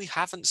sadly, we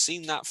haven't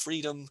seen that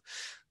freedom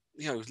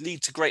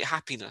lead to great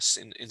happiness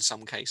in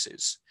some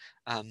cases.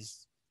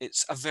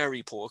 It's a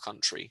very poor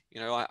country.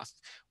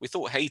 We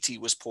thought Haiti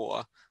was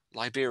poor.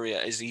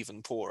 Liberia is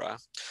even poorer.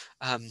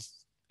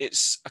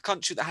 It's a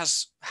country that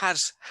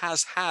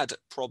has had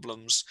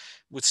problems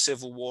with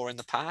civil war in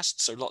the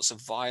past, so lots of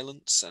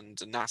violence and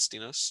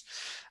nastiness.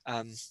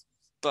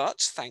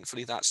 But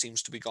thankfully that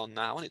seems to be gone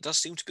now, and it does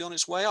seem to be on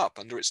its way up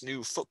under its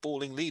new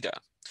footballing leader.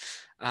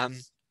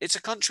 It's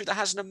a country that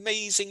has an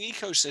amazing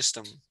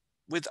ecosystem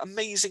with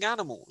amazing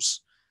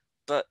animals,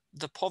 but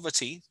the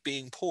poverty,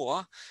 being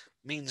poor,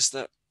 means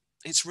that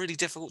it's really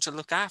difficult to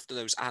look after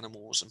those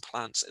animals and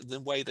plants the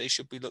way they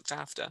should be looked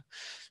after.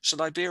 So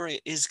Liberia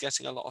is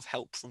getting a lot of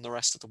help from the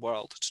rest of the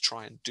world to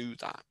try and do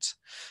that.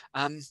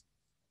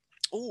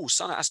 Oh,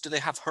 Sana asked, do they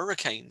have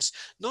hurricanes?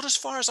 Not as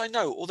far as I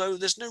know, although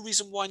there's no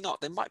reason why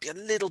not. They might be a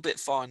little bit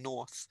far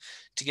north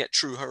to get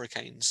true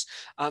hurricanes.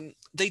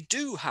 They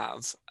do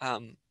have,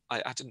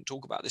 I didn't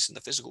talk about this in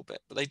the physical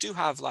bit, but they do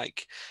have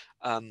like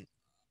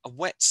a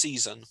wet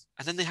season,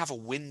 and then they have a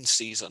wind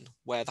season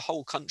where the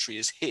whole country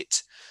is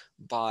hit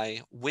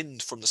by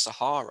wind from the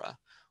Sahara,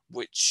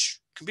 which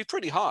can be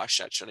pretty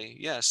harsh, actually.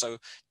 Yeah, so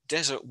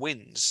desert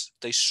winds,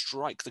 they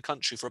strike the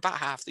country for about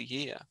half the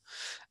year.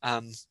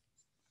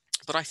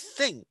 But I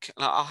think,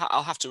 and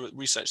I'll have to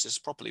research this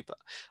properly, but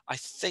I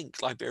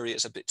think Liberia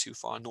is a bit too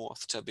far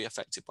north to be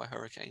affected by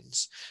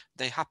hurricanes.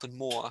 They happen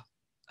more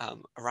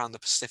around the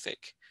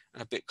Pacific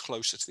and a bit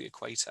closer to the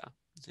equator.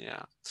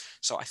 Yeah,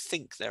 so I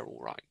think they're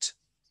all right,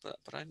 but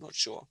I'm not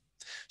sure.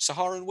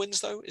 Saharan winds,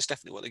 though, is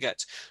definitely what they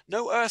get.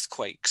 No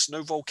earthquakes,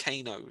 no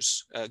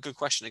volcanoes. Good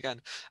question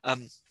again.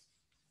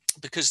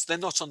 Because they're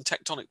not on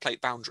tectonic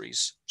plate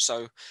boundaries.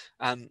 So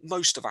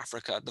most of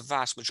Africa, the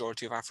vast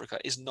majority of Africa,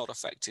 is not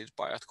affected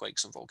by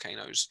earthquakes and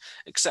volcanoes,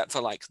 except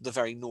for like the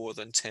very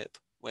northern tip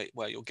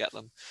where you'll get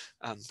them,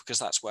 because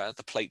that's where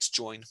the plates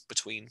join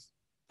between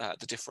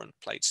the different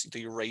plates, the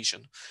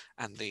Eurasian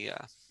and the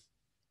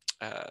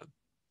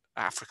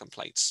African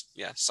plates.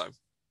 Yeah, so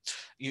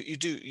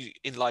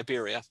in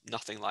Liberia,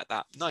 nothing like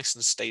that. Nice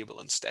and stable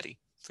and steady,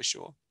 for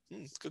sure.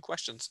 Good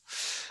questions.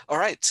 All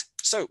right,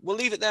 so we'll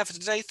leave it there for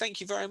today.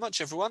 Thank you very much,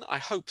 everyone. I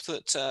hope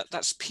that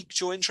that's piqued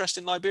your interest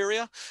in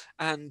Liberia,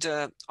 and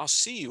I'll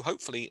see you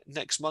hopefully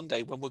next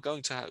Monday when we're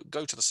going to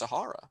go to the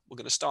Sahara. We're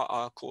going to start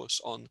our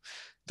course on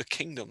the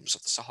kingdoms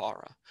of the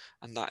Sahara,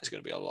 and that is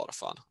going to be a lot of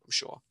fun, I'm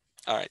sure.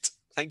 All right,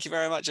 thank you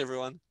very much,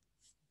 everyone.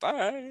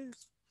 Bye.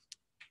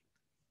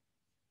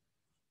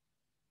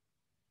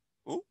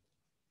 Ooh.